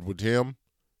just vibed with him.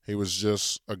 He was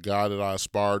just a guy that I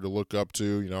aspired to look up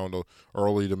to. You know, in the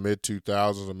early to mid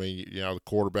 2000s. I mean, you know, the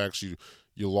quarterbacks you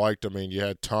liked. I mean, you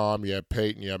had Tom, you had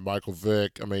Peyton, you had Michael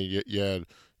Vick. I mean, you had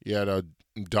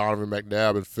Donovan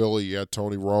McNabb in Philly. You had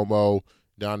Tony Romo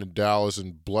down in Dallas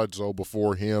and Bledsoe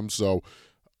before him. So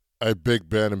a Big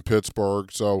Ben in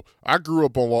Pittsburgh. So I grew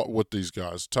up a lot with these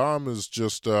guys. Tom has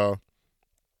just been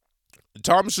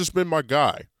my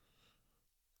guy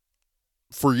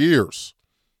for years.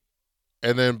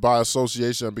 And then by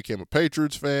association, I became a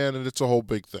Patriots fan, and it's a whole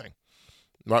big thing.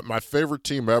 My favorite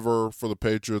team ever for the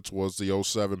Patriots was the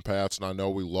 2007 Pats, and I know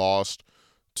we lost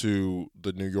to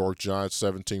the New York Giants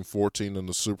 17-14 in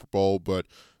the Super Bowl, but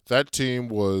that team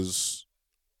was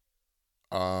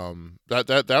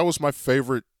that was my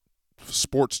favorite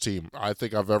sports team I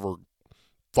think I've ever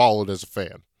followed as a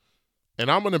fan. And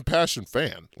I'm an impassioned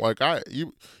fan. Like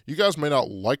you guys may not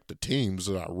like the teams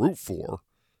that I root for,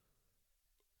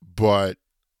 but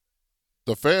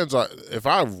the fans, if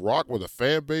I rock with a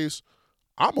fan base,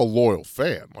 I'm a loyal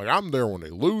fan. Like, I'm there when they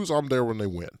lose, I'm there when they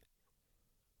win.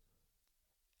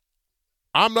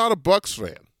 I'm not a Bucs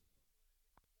fan.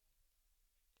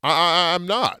 I'm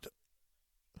not.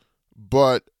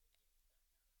 But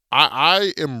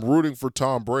I am rooting for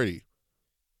Tom Brady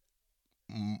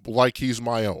like he's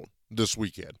my own this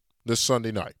weekend, this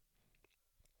Sunday night.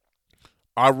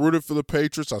 I rooted for the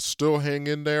Patriots. I still hang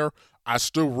in there. I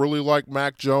still really like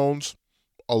Mac Jones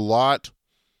a lot.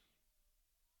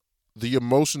 The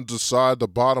emotions aside, the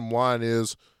bottom line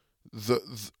is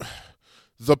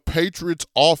the Patriots'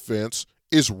 offense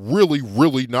is really,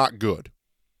 really not good.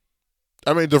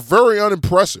 I mean, they're very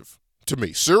unimpressive to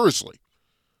me, seriously.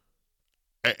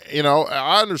 You know,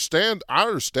 I understand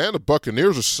the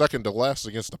Buccaneers are second to last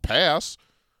against the pass.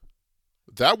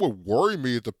 That would worry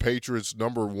me if the Patriots'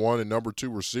 number 1 and number 2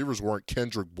 receivers weren't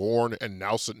Kendrick Bourne and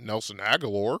Nelson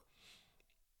Aguilar.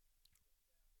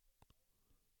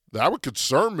 That would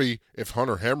concern me if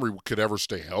Hunter Henry could ever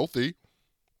stay healthy.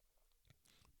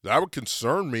 That would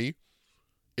concern me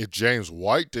if James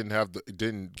White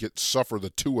didn't suffer the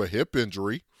Tua hip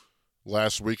injury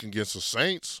last week against the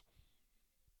Saints.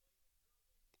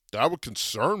 That would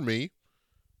concern me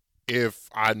if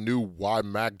I knew why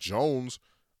Mac Jones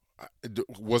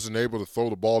wasn't able to throw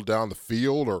the ball down the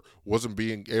field or wasn't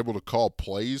being able to call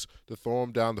plays to throw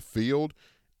him down the field.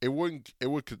 It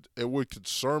would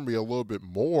concern me a little bit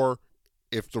more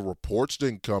if the reports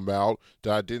didn't come out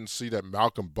that I didn't see that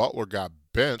Malcolm Butler got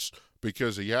benched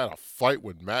because he had a fight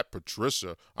with Matt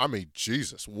Patricia. I mean,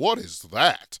 Jesus, what is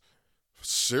that?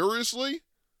 Seriously?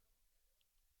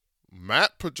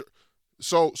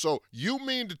 So you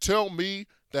mean to tell me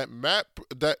that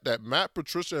Matt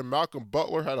Patricia and Malcolm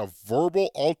Butler had a verbal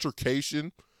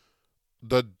altercation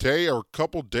the day or a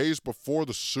couple days before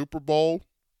the Super Bowl?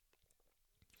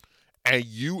 And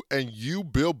you,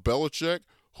 Bill Belichick,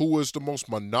 who is the most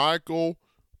maniacal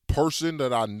person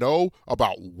that I know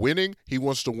about winning. He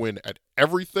wants to win at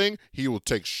everything. He will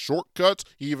take shortcuts.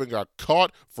 He even got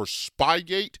caught for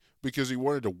Spygate because he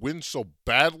wanted to win so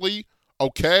badly.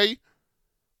 Okay?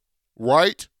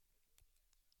 Right?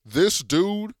 This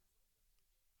dude,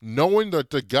 knowing that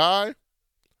the guy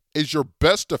is your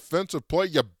best defensive player,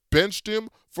 you benched him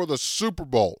for the Super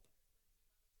Bowl.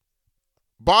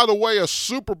 By the way, a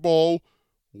Super Bowl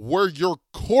where your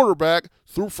quarterback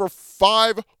threw for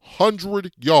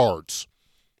 500 yards.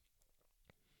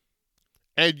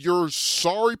 And your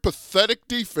sorry, pathetic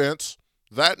defense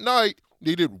that night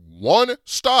needed one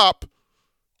stop.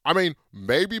 I mean,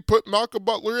 maybe put Malcolm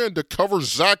Butler in to cover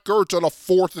Zach Ertz on a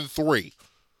 4th and 3.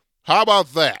 How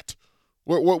about that?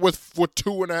 With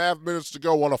 2.5 minutes to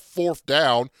go on a 4th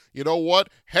down, you know what?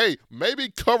 Hey, maybe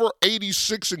cover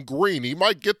 86 and Green. He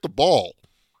might get the ball.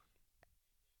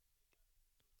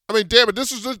 I mean, damn it,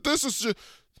 this is just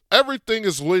everything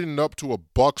is leading up to a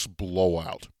Bucs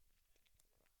blowout.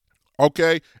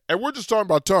 Okay? And we're just talking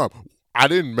about Tom. I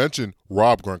didn't mention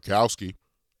Rob Gronkowski,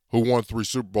 who won 3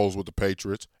 Super Bowls with the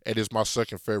Patriots and is my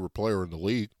second favorite player in the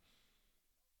league.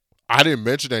 I didn't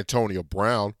mention Antonio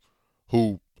Brown,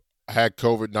 who had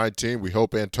COVID-19. We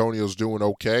hope Antonio's doing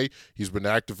okay. He's been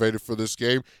activated for this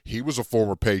game. He was a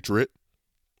former Patriot.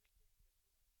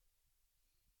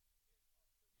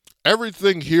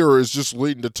 Everything here is just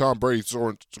leading to Tom Brady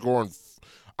scoring.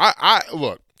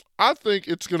 Look, I think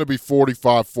it's going to be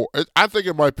 45-4. I think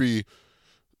it might be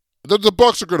the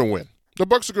Bucs are going to win. The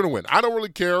Bucs are going to win. I don't really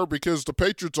care because the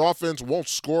Patriots offense won't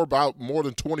score about more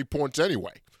than 20 points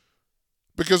anyway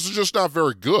because they're just not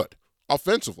very good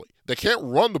offensively. They can't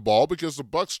run the ball because the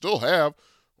Bucs still have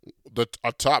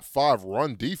a top 5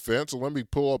 run defense. And let me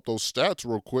pull up those stats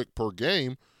real quick per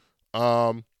game.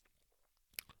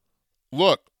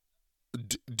 Look,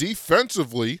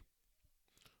 defensively,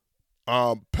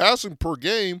 passing per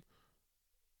game,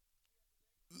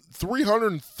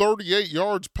 338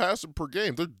 yards passing per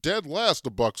game. They're dead last,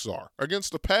 the Bucs are,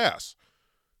 against the pass.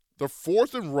 They're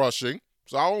 4th in rushing,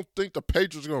 so I don't think the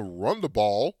Patriots are going to run the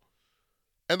ball.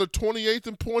 And they're 28th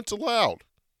in points allowed.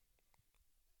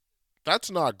 That's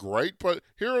not great, but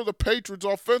here are the Patriots'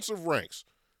 offensive ranks.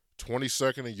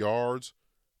 22nd in yards,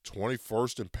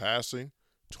 21st in passing,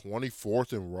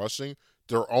 24th in rushing.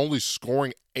 They're only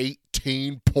scoring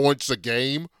 18 points a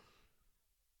game.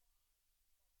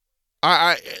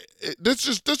 This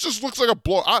just looks like a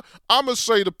blow. I'm gonna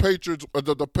say the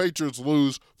Patriots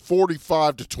lose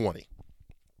 45-20.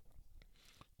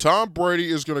 Tom Brady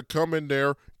is gonna come in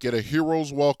there, get a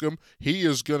hero's welcome. He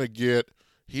is gonna get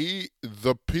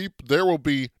there will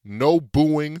be no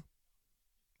booing.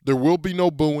 There will be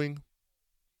no booing.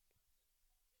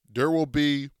 There will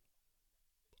be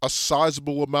a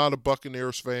sizable amount of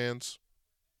Buccaneers fans.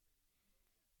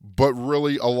 But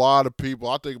really, a lot of people,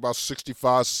 I think about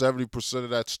 65-70% of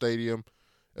that stadium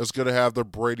is going to have their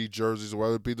Brady jerseys,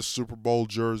 whether it be the Super Bowl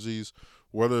jerseys,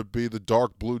 whether it be the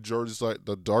dark blue jerseys, like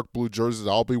the dark blue jerseys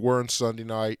I'll be wearing Sunday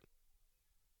night.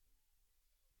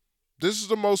 This is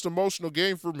the most emotional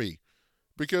game for me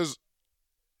because,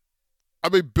 I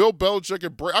mean, Bill Belichick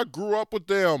and Brady, I grew up with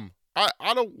them.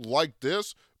 I don't like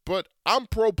this, but I'm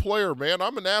pro player, man.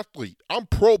 I'm an athlete. I'm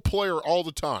pro player all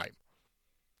the time.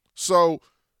 So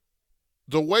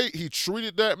the way he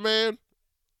treated that man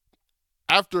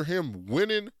after him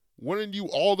winning you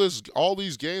all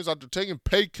these games, after taking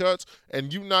pay cuts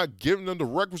and you not giving them the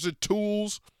requisite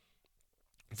tools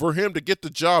for him to get the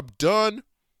job done.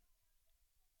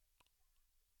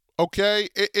 Okay,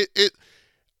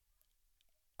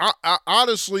 I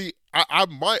honestly, I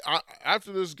might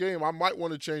after this game, I might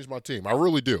want to change my team. I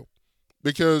really do,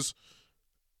 because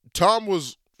Tom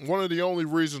was one of the only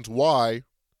reasons why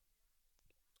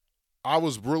I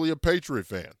was really a Patriot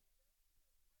fan.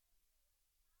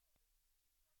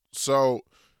 So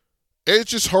it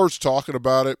just hurts talking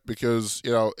about it because,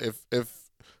 you know, if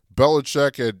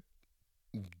Belichick had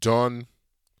done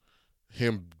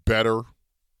him better,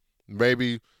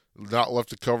 maybe not left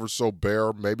the cover so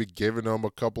bare, maybe giving him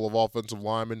a couple of offensive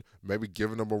linemen, maybe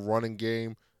giving him a running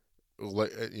game,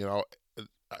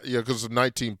 because the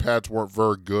 19 Pats weren't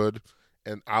very good.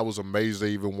 And I was amazed they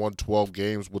even won 12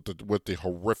 games with the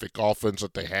horrific offense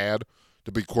that they had,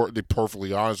 to be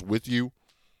perfectly honest with you.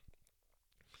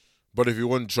 But if he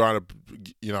wasn't trying to,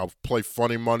 play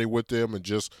funny money with them and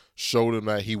just showed him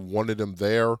that he wanted him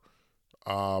there,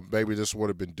 maybe this would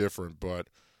have been different. But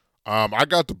I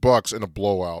got the Bucs in a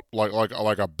blowout,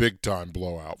 like a big time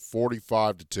blowout,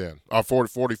 45-10,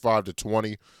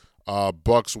 45-20.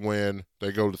 Bucs win.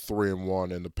 They go to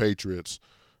 3-1, and the Patriots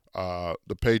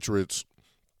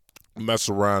mess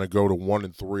around and go to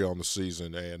 1-3 on the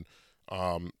season, and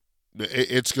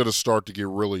it's going to start to get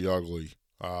really ugly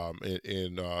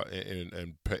in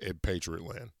Patriot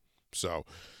land. So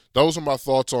those are my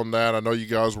thoughts on that. I know you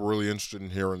guys were really interested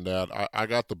in hearing that. I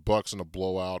got the Bucs in a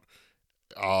blowout.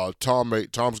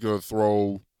 Tom's going to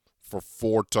throw for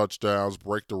 4 touchdowns,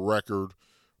 break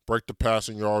the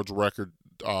passing yards record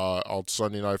on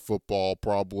Sunday Night Football,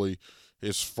 probably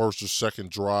his first or second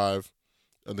drive.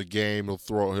 in the game.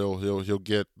 He'll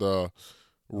get the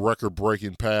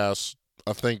record-breaking pass.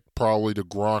 I think probably to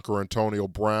Gronk or Antonio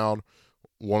Brown,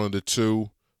 one of the two,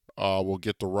 will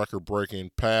get the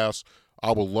record-breaking pass.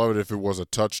 I would love it if it was a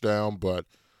touchdown, but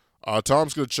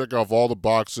Tom's going to check off all the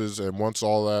boxes, and once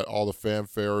all the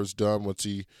fanfare is done, once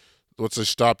they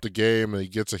stop the game and he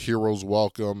gets a hero's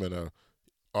welcome and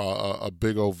a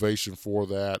big ovation for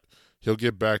that, he'll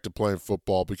get back to playing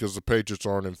football because the Patriots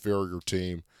are an inferior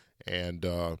team, and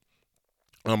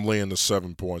I'm laying the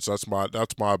 7 points. That's my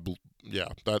thoughts on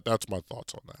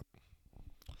that.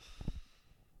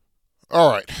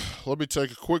 All right, let me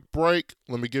take a quick break.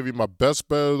 Let me give you my best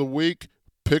bet of the week,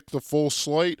 pick the full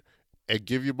slate, and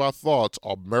give you my thoughts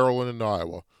on Maryland and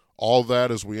Iowa. All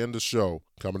that as we end the show.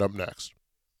 Coming up next.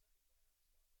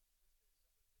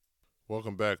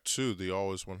 Welcome back to the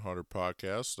Always 100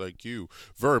 podcast. Thank you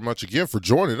very much again for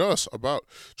joining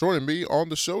me on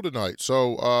the show tonight.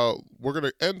 So we're going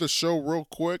to end the show real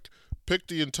quick. Pick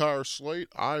the entire slate.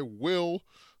 I will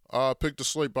pick the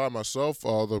slate by myself.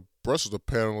 The rest of the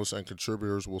panelists and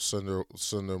contributors will send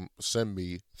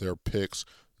me their picks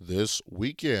this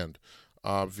weekend.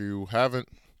 If you haven't,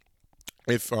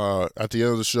 if at the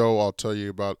end of the show, I'll tell you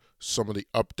about some of the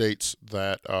updates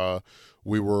that that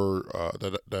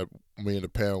me and the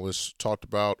panelists talked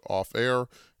about off air.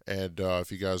 And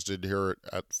if you guys didn't hear it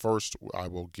at first, I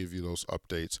will give you those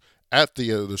updates at the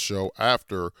end of the show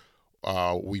after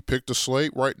we pick the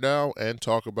slate right now and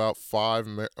talk about five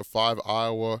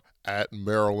Iowa at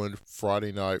Maryland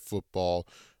Friday night football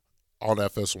on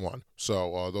FS1.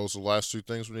 So those are the last two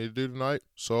things we need to do tonight.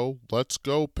 So let's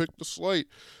go pick the slate.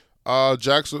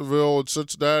 Jacksonville and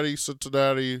Cincinnati.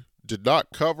 Cincinnati did not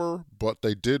cover, but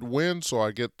they did win, so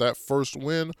I get that first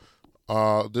win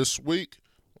this week.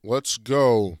 Let's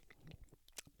go.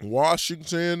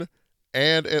 Washington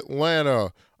and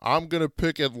Atlanta. I'm going to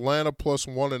pick Atlanta plus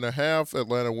 1.5.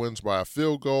 Atlanta wins by a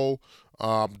field goal.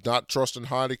 Not trusting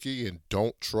Heineke and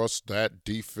don't trust that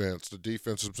defense. The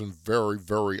defense has been very,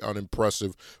 very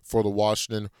unimpressive for the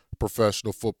Washington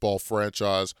professional football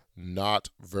franchise. Not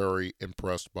very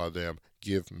impressed by them.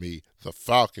 Give me the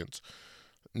Falcons.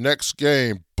 Next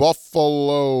game,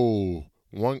 Buffalo.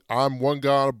 I'm one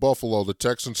guy on Buffalo. The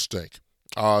Texans stink.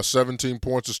 17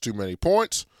 points is too many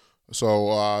points.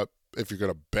 So if you're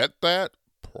going to bet that,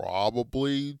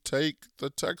 probably take the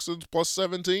Texans plus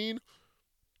 17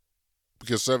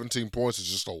 because 17 points is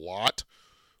just a lot.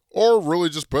 Or really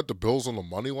just bet the Bills on the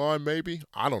money line, maybe.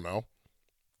 I don't know.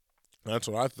 That's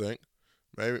what I think.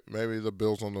 Maybe the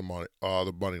Bills on the money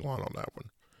line on that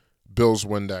one. Bills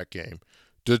win that game.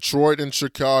 Detroit and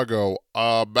Chicago.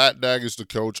 Matt Nagy's the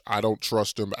coach. I don't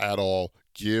trust him at all.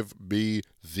 Give me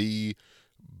the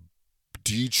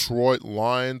Detroit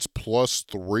Lions plus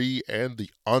 3 and the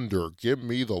under. Give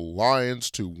me the Lions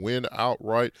to win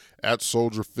outright at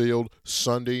Soldier Field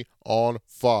Sunday on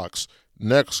Fox.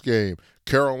 Next game,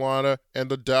 Carolina and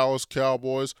the Dallas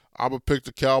Cowboys. I'm going to pick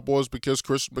the Cowboys because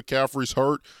Christian McCaffrey's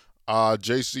hurt.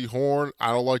 J.C. Horn,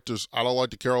 I don't like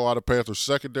the Carolina Panthers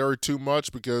secondary too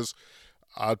much because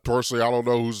I don't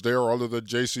know who's there other than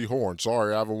J.C. Horn.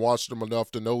 Sorry, I haven't watched them enough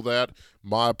to know that.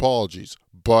 My apologies.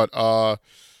 But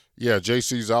yeah,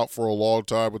 JC's out for a long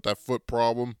time with that foot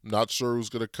problem. Not sure who's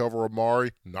going to cover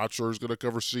Amari. Not sure who's going to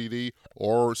cover CD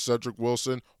or Cedric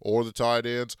Wilson or the tight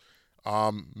ends.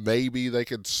 Maybe they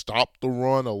can stop the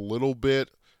run a little bit.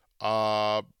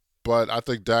 But I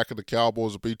think Dak and the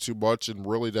Cowboys will be too much, and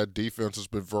really that defense has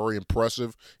been very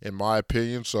impressive in my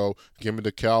opinion. So give me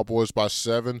the Cowboys by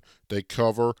 7. They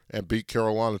cover and beat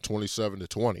Carolina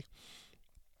 27-20.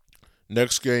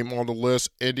 Next game on the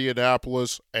list,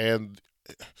 Indianapolis and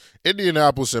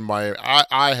Miami.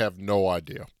 I have no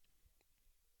idea.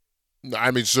 I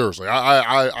mean, seriously,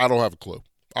 I don't have a clue.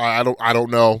 I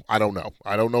don't know. I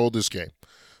don't know this game.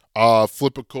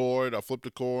 Flip a coin. I flipped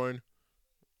a coin.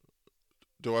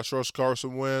 Do I trust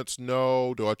Carson Wentz?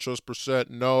 No. Do I trust Brissett?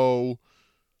 No.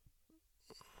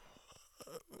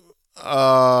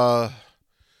 Oh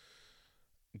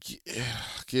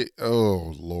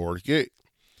Lord,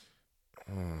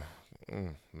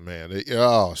 man.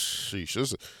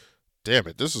 Sheesh. Damn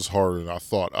it, this is harder than I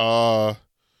thought. Oh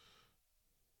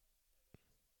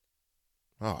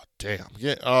damn.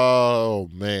 Yeah. Oh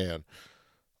man.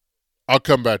 I'll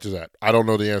come back to that. I don't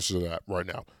know the answer to that right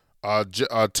now.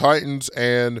 Titans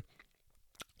and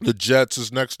the Jets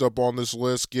is next up on this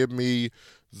list. Give me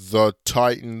the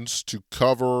Titans to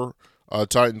cover.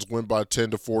 Titans win by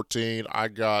 10-14. I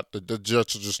got the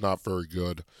Jets are just not very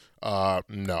good.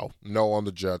 No on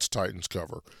the Jets. Titans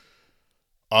cover.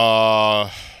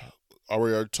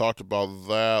 we already talked about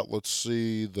that. Let's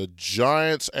see. The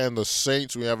Giants and the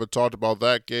Saints. We haven't talked about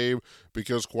that game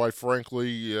because, quite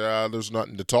frankly, there's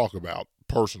nothing to talk about,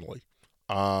 personally.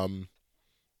 Um,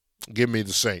 Give me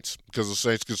the Saints because the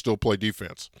Saints can still play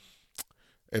defense.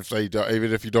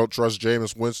 Even if you don't trust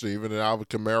Jameis Winston, even if Alvin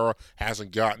Kamara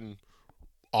hasn't gotten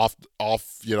off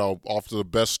to the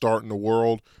best start in the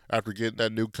world after getting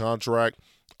that new contract,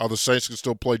 the Saints can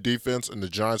still play defense, and the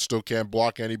Giants still can't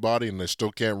block anybody, and they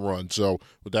still can't run. So,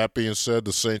 with that being said,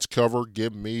 the Saints cover.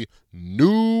 Give me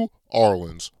New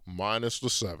Orleans minus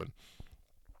the 7.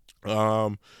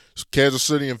 Kansas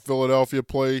City and Philadelphia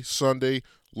play Sunday.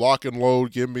 Lock and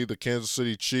load. Give me the Kansas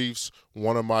City Chiefs.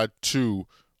 One of my two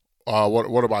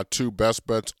best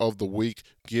bets of the week?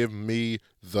 Give me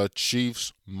the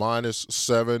Chiefs minus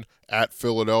 7 at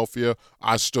Philadelphia.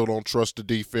 I still don't trust the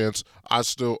defense.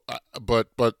 But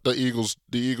the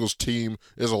Eagles team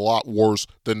is a lot worse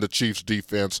than the Chiefs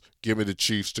defense. Give me the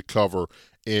Chiefs to cover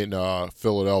in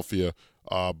Philadelphia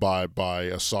by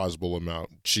a sizable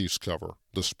amount. Chiefs cover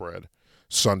the spread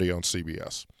Sunday on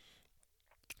CBS.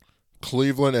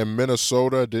 Cleveland and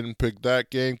Minnesota, didn't pick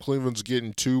that game. Cleveland's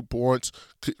getting 2 points.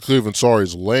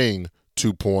 Is laying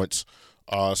 2 points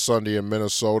Sunday in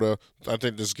Minnesota. I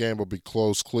think this game will be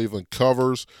close. Cleveland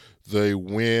covers. They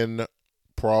win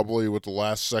probably with the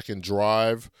last-minute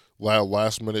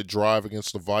drive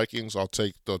against the Vikings. I'll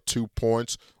take the 2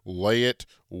 points, lay it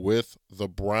with the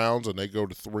Browns, and they go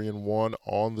to 3-1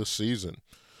 on the season.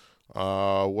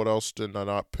 What else did I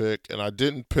not pick? And I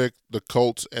didn't pick the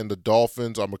Colts and the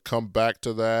Dolphins. I'm going to come back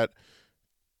to that.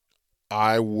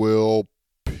 I will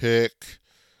pick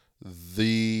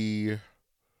the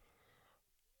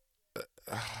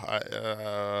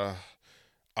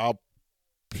I'll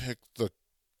pick the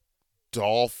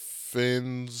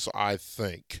Dolphins, I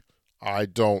think. I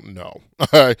don't know.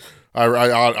 I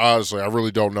honestly, I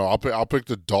really don't know. I'll pick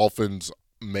the Dolphins,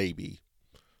 maybe.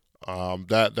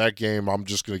 That game, I'm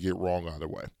just going to get wrong either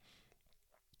way.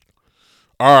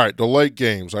 All right, the late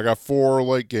games. I got 4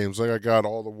 late games. I think I got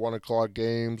all the 1 o'clock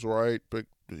games, right?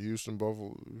 Picked the Houston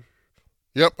Buffalo.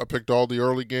 Yep, I picked all the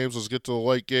early games. Let's get to the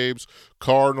late games.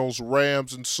 Cardinals,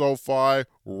 Rams, and SoFi.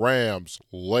 Rams,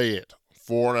 lay it.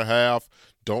 4.5.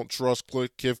 Don't trust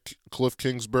Cliff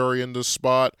Kingsbury in this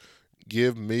spot.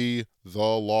 Give me the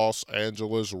Los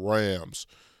Angeles Rams.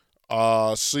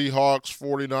 Seahawks,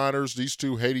 49ers. These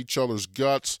two hate each other's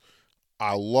guts.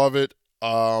 I love it.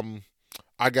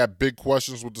 I got big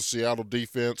questions with the Seattle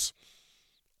defense.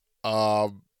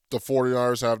 The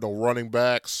 49ers have no running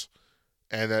backs,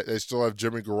 and they still have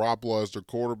Jimmy Garoppolo as their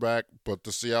quarterback, but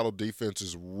the Seattle defense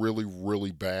is really,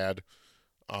 really bad.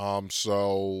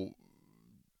 So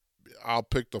I'll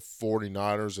pick the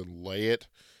 49ers and lay it.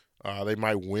 They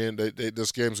might win.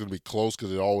 This game's going to be close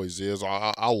because it always is.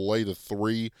 I'll lay the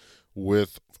 3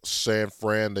 with San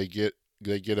Fran. They get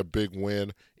a big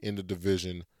win in the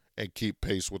division and keep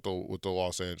pace with the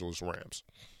Los Angeles Rams.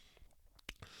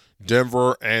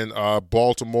 Denver and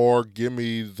Baltimore, give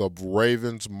me the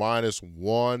Ravens minus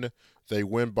 1. They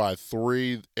win by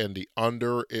 3, and the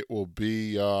under, it will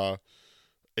be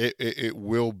it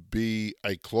will be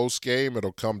a close game.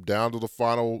 It'll come down to the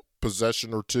final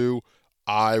possession or 2.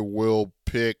 I will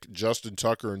pick Justin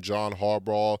Tucker and John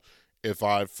Harbaugh. If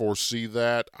I foresee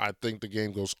that, I think the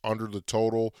game goes under the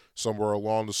total, somewhere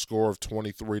along the score of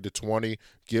 23-20.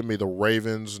 Give me the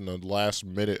Ravens in the last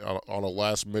minute on a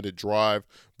last-minute drive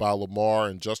by Lamar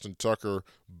and Justin Tucker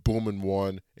booming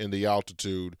one in the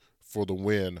altitude for the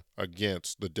win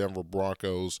against the Denver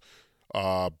Broncos.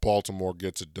 Baltimore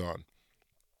gets it done.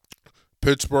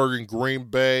 Pittsburgh and Green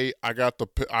Bay. I got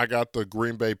the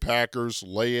Green Bay Packers.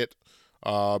 Lay it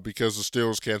because the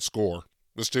Steelers can't score.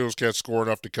 The Steelers can't score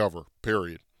enough to cover,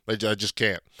 period. They just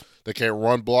can't. They can't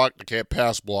run block. They can't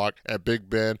pass block. And Big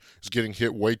Ben is getting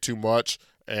hit way too much.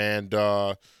 And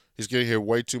he's getting hit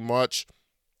way too much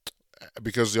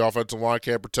because the offensive line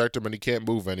can't protect him and he can't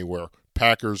move anywhere.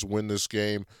 Packers win this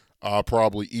game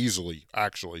probably easily,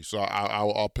 actually. So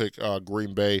I'll pick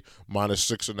Green Bay minus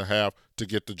 6.5 to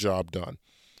get the job done.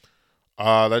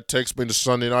 That takes me to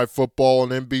Sunday Night Football on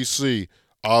NBC.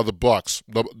 The Bucs.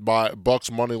 My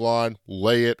Bucs money line,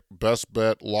 lay it, best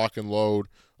bet, lock and load.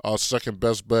 Second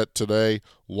best bet today,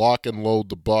 lock and load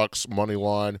the Bucs money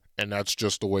line, and that's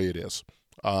just the way it is.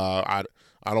 I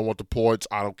don't want the points.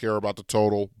 I don't care about the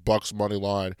total. Bucs money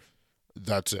line,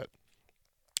 that's it.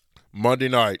 Monday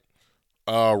night,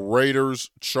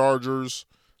 Raiders, Chargers.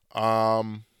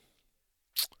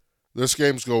 This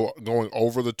game's going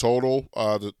over the total.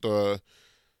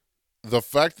 The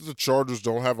fact that the Chargers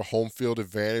don't have a home field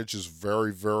advantage is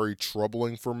very, very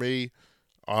troubling for me.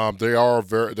 They are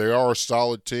a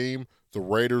solid team, The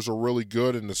Raiders are really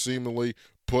good, and seemingly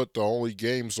put the only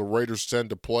games the Raiders tend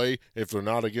to play, if they're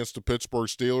not against the Pittsburgh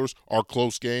Steelers, are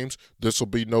close games. This will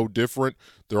be no different.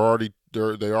 They already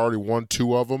won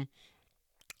 2 of them,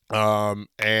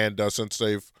 and since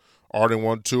they've already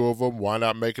won 2 of them, why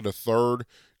not make it a third?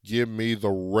 Give me the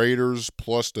Raiders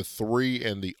plus the 3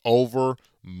 and the over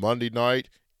Monday night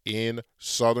in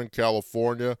Southern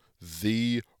California.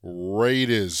 The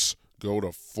Raiders go to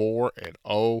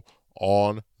 4-0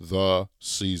 on the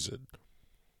season.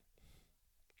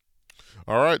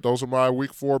 All right, those are my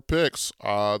Week 4 picks.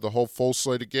 The whole full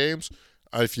slate of games.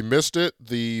 If you missed it,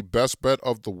 the best bet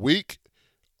of the week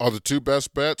are the 2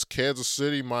 best bets: Kansas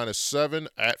City -7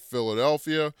 at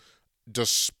Philadelphia,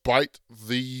 despite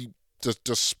the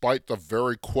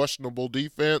very questionable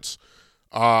defense.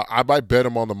 I might bet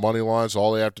them on the money lines.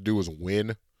 All they have to do is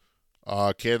win.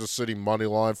 Kansas City money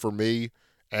line for me,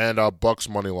 and Bucs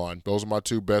money line. Those are my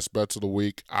 2 best bets of the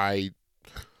week. I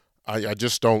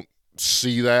just don't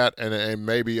see that, and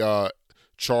maybe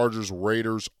Chargers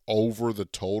Raiders over the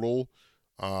total.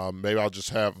 Maybe I'll just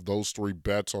have those 3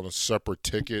 bets on a separate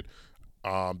ticket,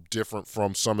 different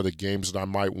from some of the games that I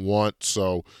might want.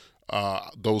 So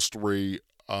those 3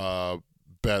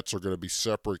 bets are going to be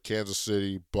separate: Kansas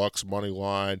City, Bucs money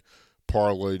line,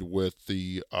 parlayed with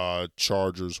the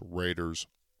Chargers Raiders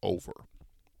over.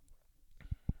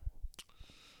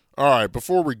 All right,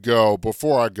 before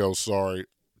I go,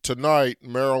 tonight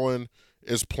Maryland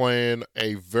is playing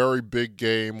a very big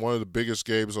game, one of the biggest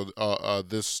games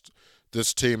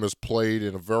this team has played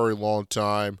in a very long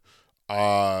time.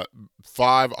 5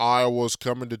 Iowas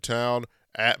coming to town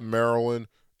at Maryland,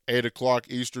 8 o'clock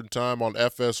Eastern time on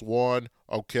FS1.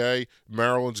 Okay,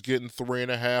 Maryland's getting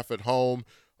 3.5 at home.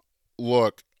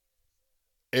 Look,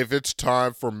 if it's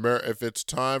time for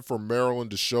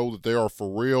Maryland to show that they are for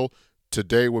real,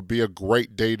 today would be a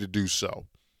great day to do so.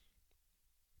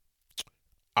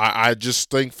 I just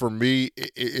think for me,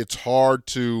 it's hard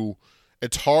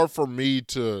for me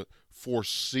to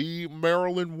foresee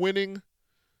Maryland winning.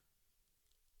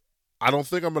 I don't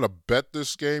think I'm going to bet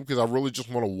this game because I really just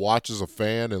want to watch as a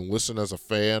fan and listen as a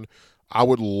fan. I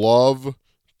would love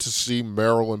to see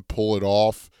Maryland pull it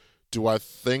off. Do I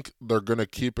think they're going to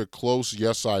keep it close?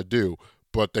 Yes, I do.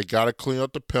 But they got to clean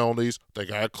up the penalties. They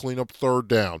got to clean up 3rd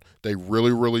down. They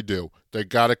really, really do. They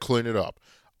got to clean it up.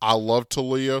 I love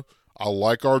Talia. I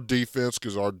like our defense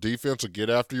because our defense will get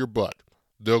after your butt.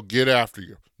 They'll get after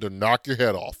you. They'll knock your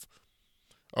head off.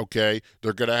 Okay?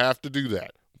 They're going to have to do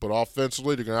that. But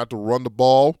offensively, they're going to have to run the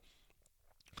ball.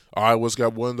 Iowa's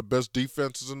got one of the best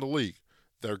defenses in the league.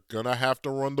 They're going to have to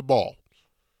run the ball.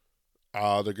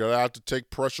 They're going to have to take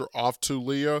pressure off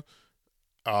Tulia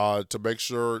to make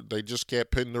sure they just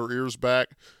can't pin their ears back.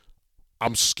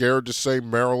 I'm scared to say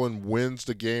Maryland wins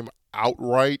the game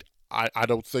outright. I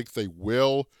don't think they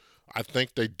will. I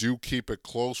think they do keep it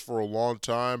close for a long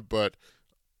time, but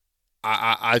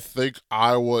I think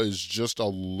Iowa is just a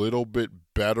little bit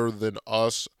better than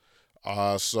us.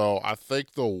 So I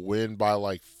think they'll win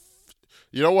by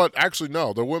you know what? Actually,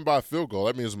 no. They'll win by a field goal.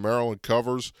 That means Maryland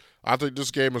covers. I think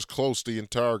this game is close the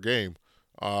entire game.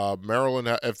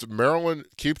 If Maryland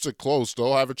keeps it close,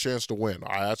 they'll have a chance to win.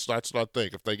 That's what I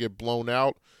think. If they get blown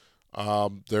out,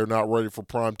 they're not ready for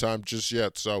prime time just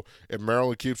yet. So if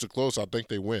Maryland keeps it close, I think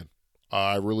they win.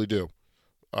 I really do.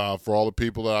 For all the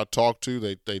people that I talk to,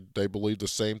 they believe the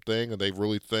same thing, and they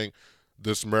really think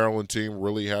this Maryland team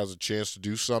really has a chance to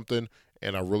do something,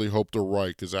 and I really hope they're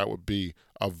right because that would be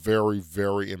a very,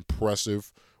 very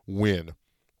impressive win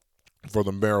for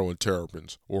the Maryland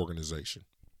Terrapins organization.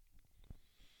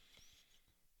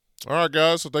 All right,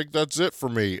 guys, I think that's it for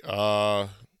me.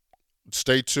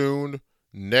 Stay tuned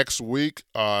next week.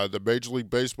 The Major League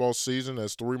Baseball season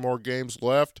has 3 more games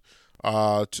left.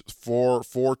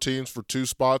 Four teams for 2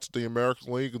 spots in the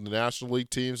American League and the National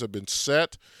League teams have been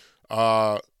set.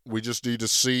 We just need to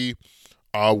see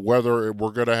whether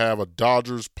we're going to have a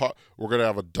Dodgers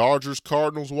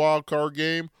Cardinals wild card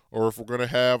game, or if we're going to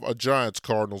have a Giants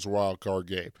Cardinals wild card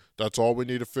game. That's all we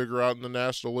need to figure out in the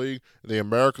National League. In the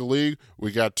American League,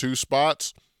 we got 2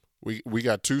 spots. We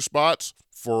got 2 spots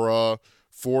for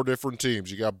 4 different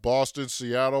teams. You got Boston,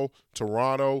 Seattle,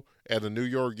 Toronto, and the New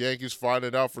York Yankees fighting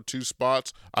it out for 2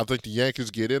 spots. I think the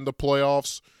Yankees get in the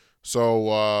playoffs.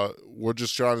 So we're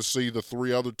just trying to see the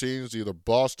 3 other teams, either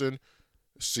Boston,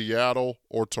 Seattle,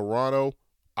 or Toronto.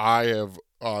 I have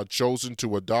chosen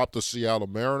to adopt the Seattle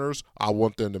Mariners. I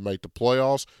want them to make the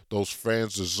playoffs. Those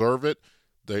fans deserve it.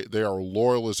 They are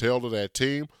loyal as hell to that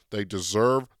team. They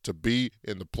deserve to be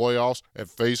in the playoffs and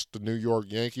face the New York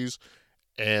Yankees.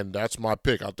 And that's my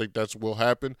pick. I think that's what will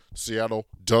happen. Seattle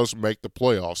does make the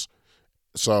playoffs.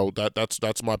 So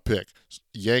that's my pick.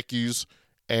 Yankees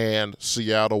and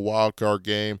Seattle wild card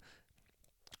game.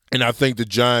 And I think the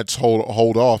Giants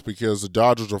hold off because the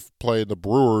Dodgers are playing the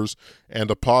Brewers and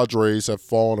the Padres have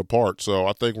fallen apart. So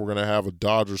I think we're going to have a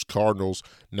Dodgers Cardinals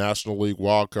National League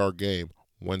wild card game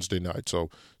Wednesday night. So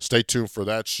stay tuned for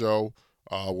that show.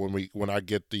 When I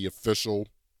get the official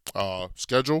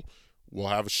schedule, we'll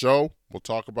have a show. We'll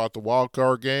talk about the wild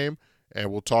card game,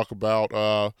 and we will talk about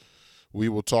the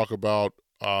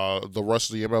rest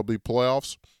of the MLB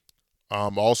playoffs.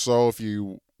 Also, if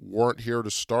you weren't here to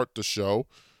start the show,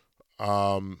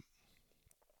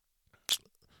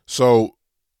 so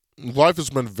life has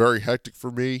been very hectic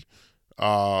for me.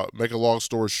 Make a long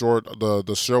story short,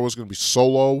 the show is going to be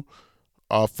solo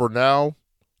for now.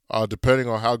 Depending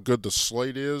on how good the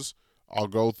slate is, I'll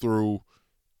go through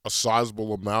a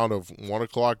sizable amount of 1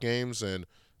 o'clock games and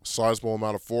a sizable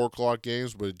amount of 4 o'clock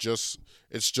games, but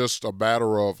it's just a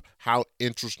matter of how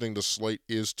interesting the slate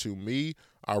is to me.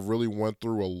 I really went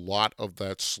through a lot of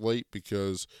that slate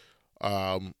because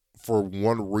for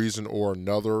one reason or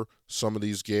another, some of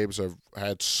these games have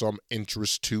had some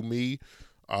interest to me.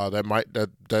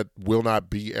 That will not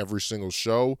be every single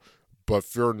show, but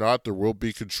fear not, there will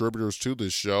be contributors to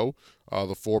this show.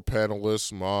 The 4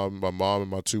 panelists, my mom, and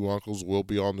my 2 uncles will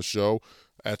be on the show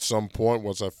at some point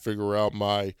once I figure out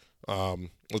my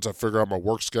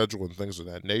work schedule and things of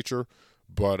that nature.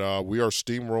 But we are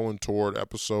steamrolling toward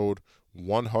episode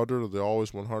 100 of the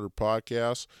Always 100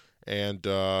 podcast, and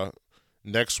after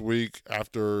next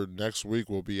week,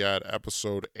 we'll be at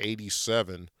episode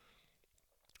 87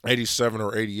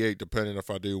 or 88, depending if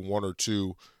I do one or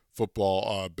two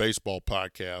baseball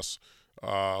podcasts.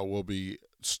 We'll be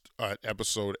at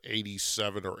episode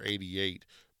 87 or 88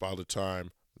 by the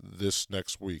time this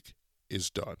next week is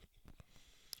done.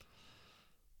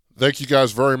 Thank you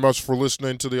guys very much for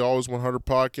listening to the Always 100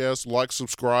 podcast.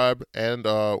 Subscribe,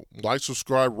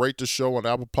 rate the show on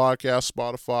Apple Podcasts,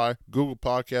 Spotify, Google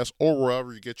Podcasts, or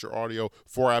wherever you get your audio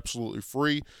for absolutely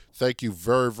free. Thank you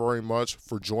very, very much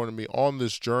for joining me on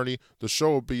this journey. The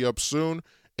show will be up soon.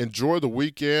 Enjoy the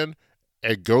weekend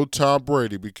and go Tom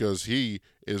Brady, because he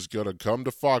is going to come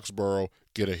to Foxborough,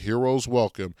 get a hero's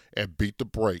welcome, and beat the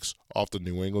brakes off the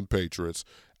New England Patriots.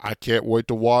 I can't wait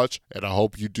to watch, and I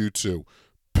hope you do too.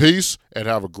 Peace, and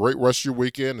have a great rest of your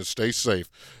weekend, and stay safe.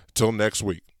 Till next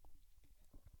week.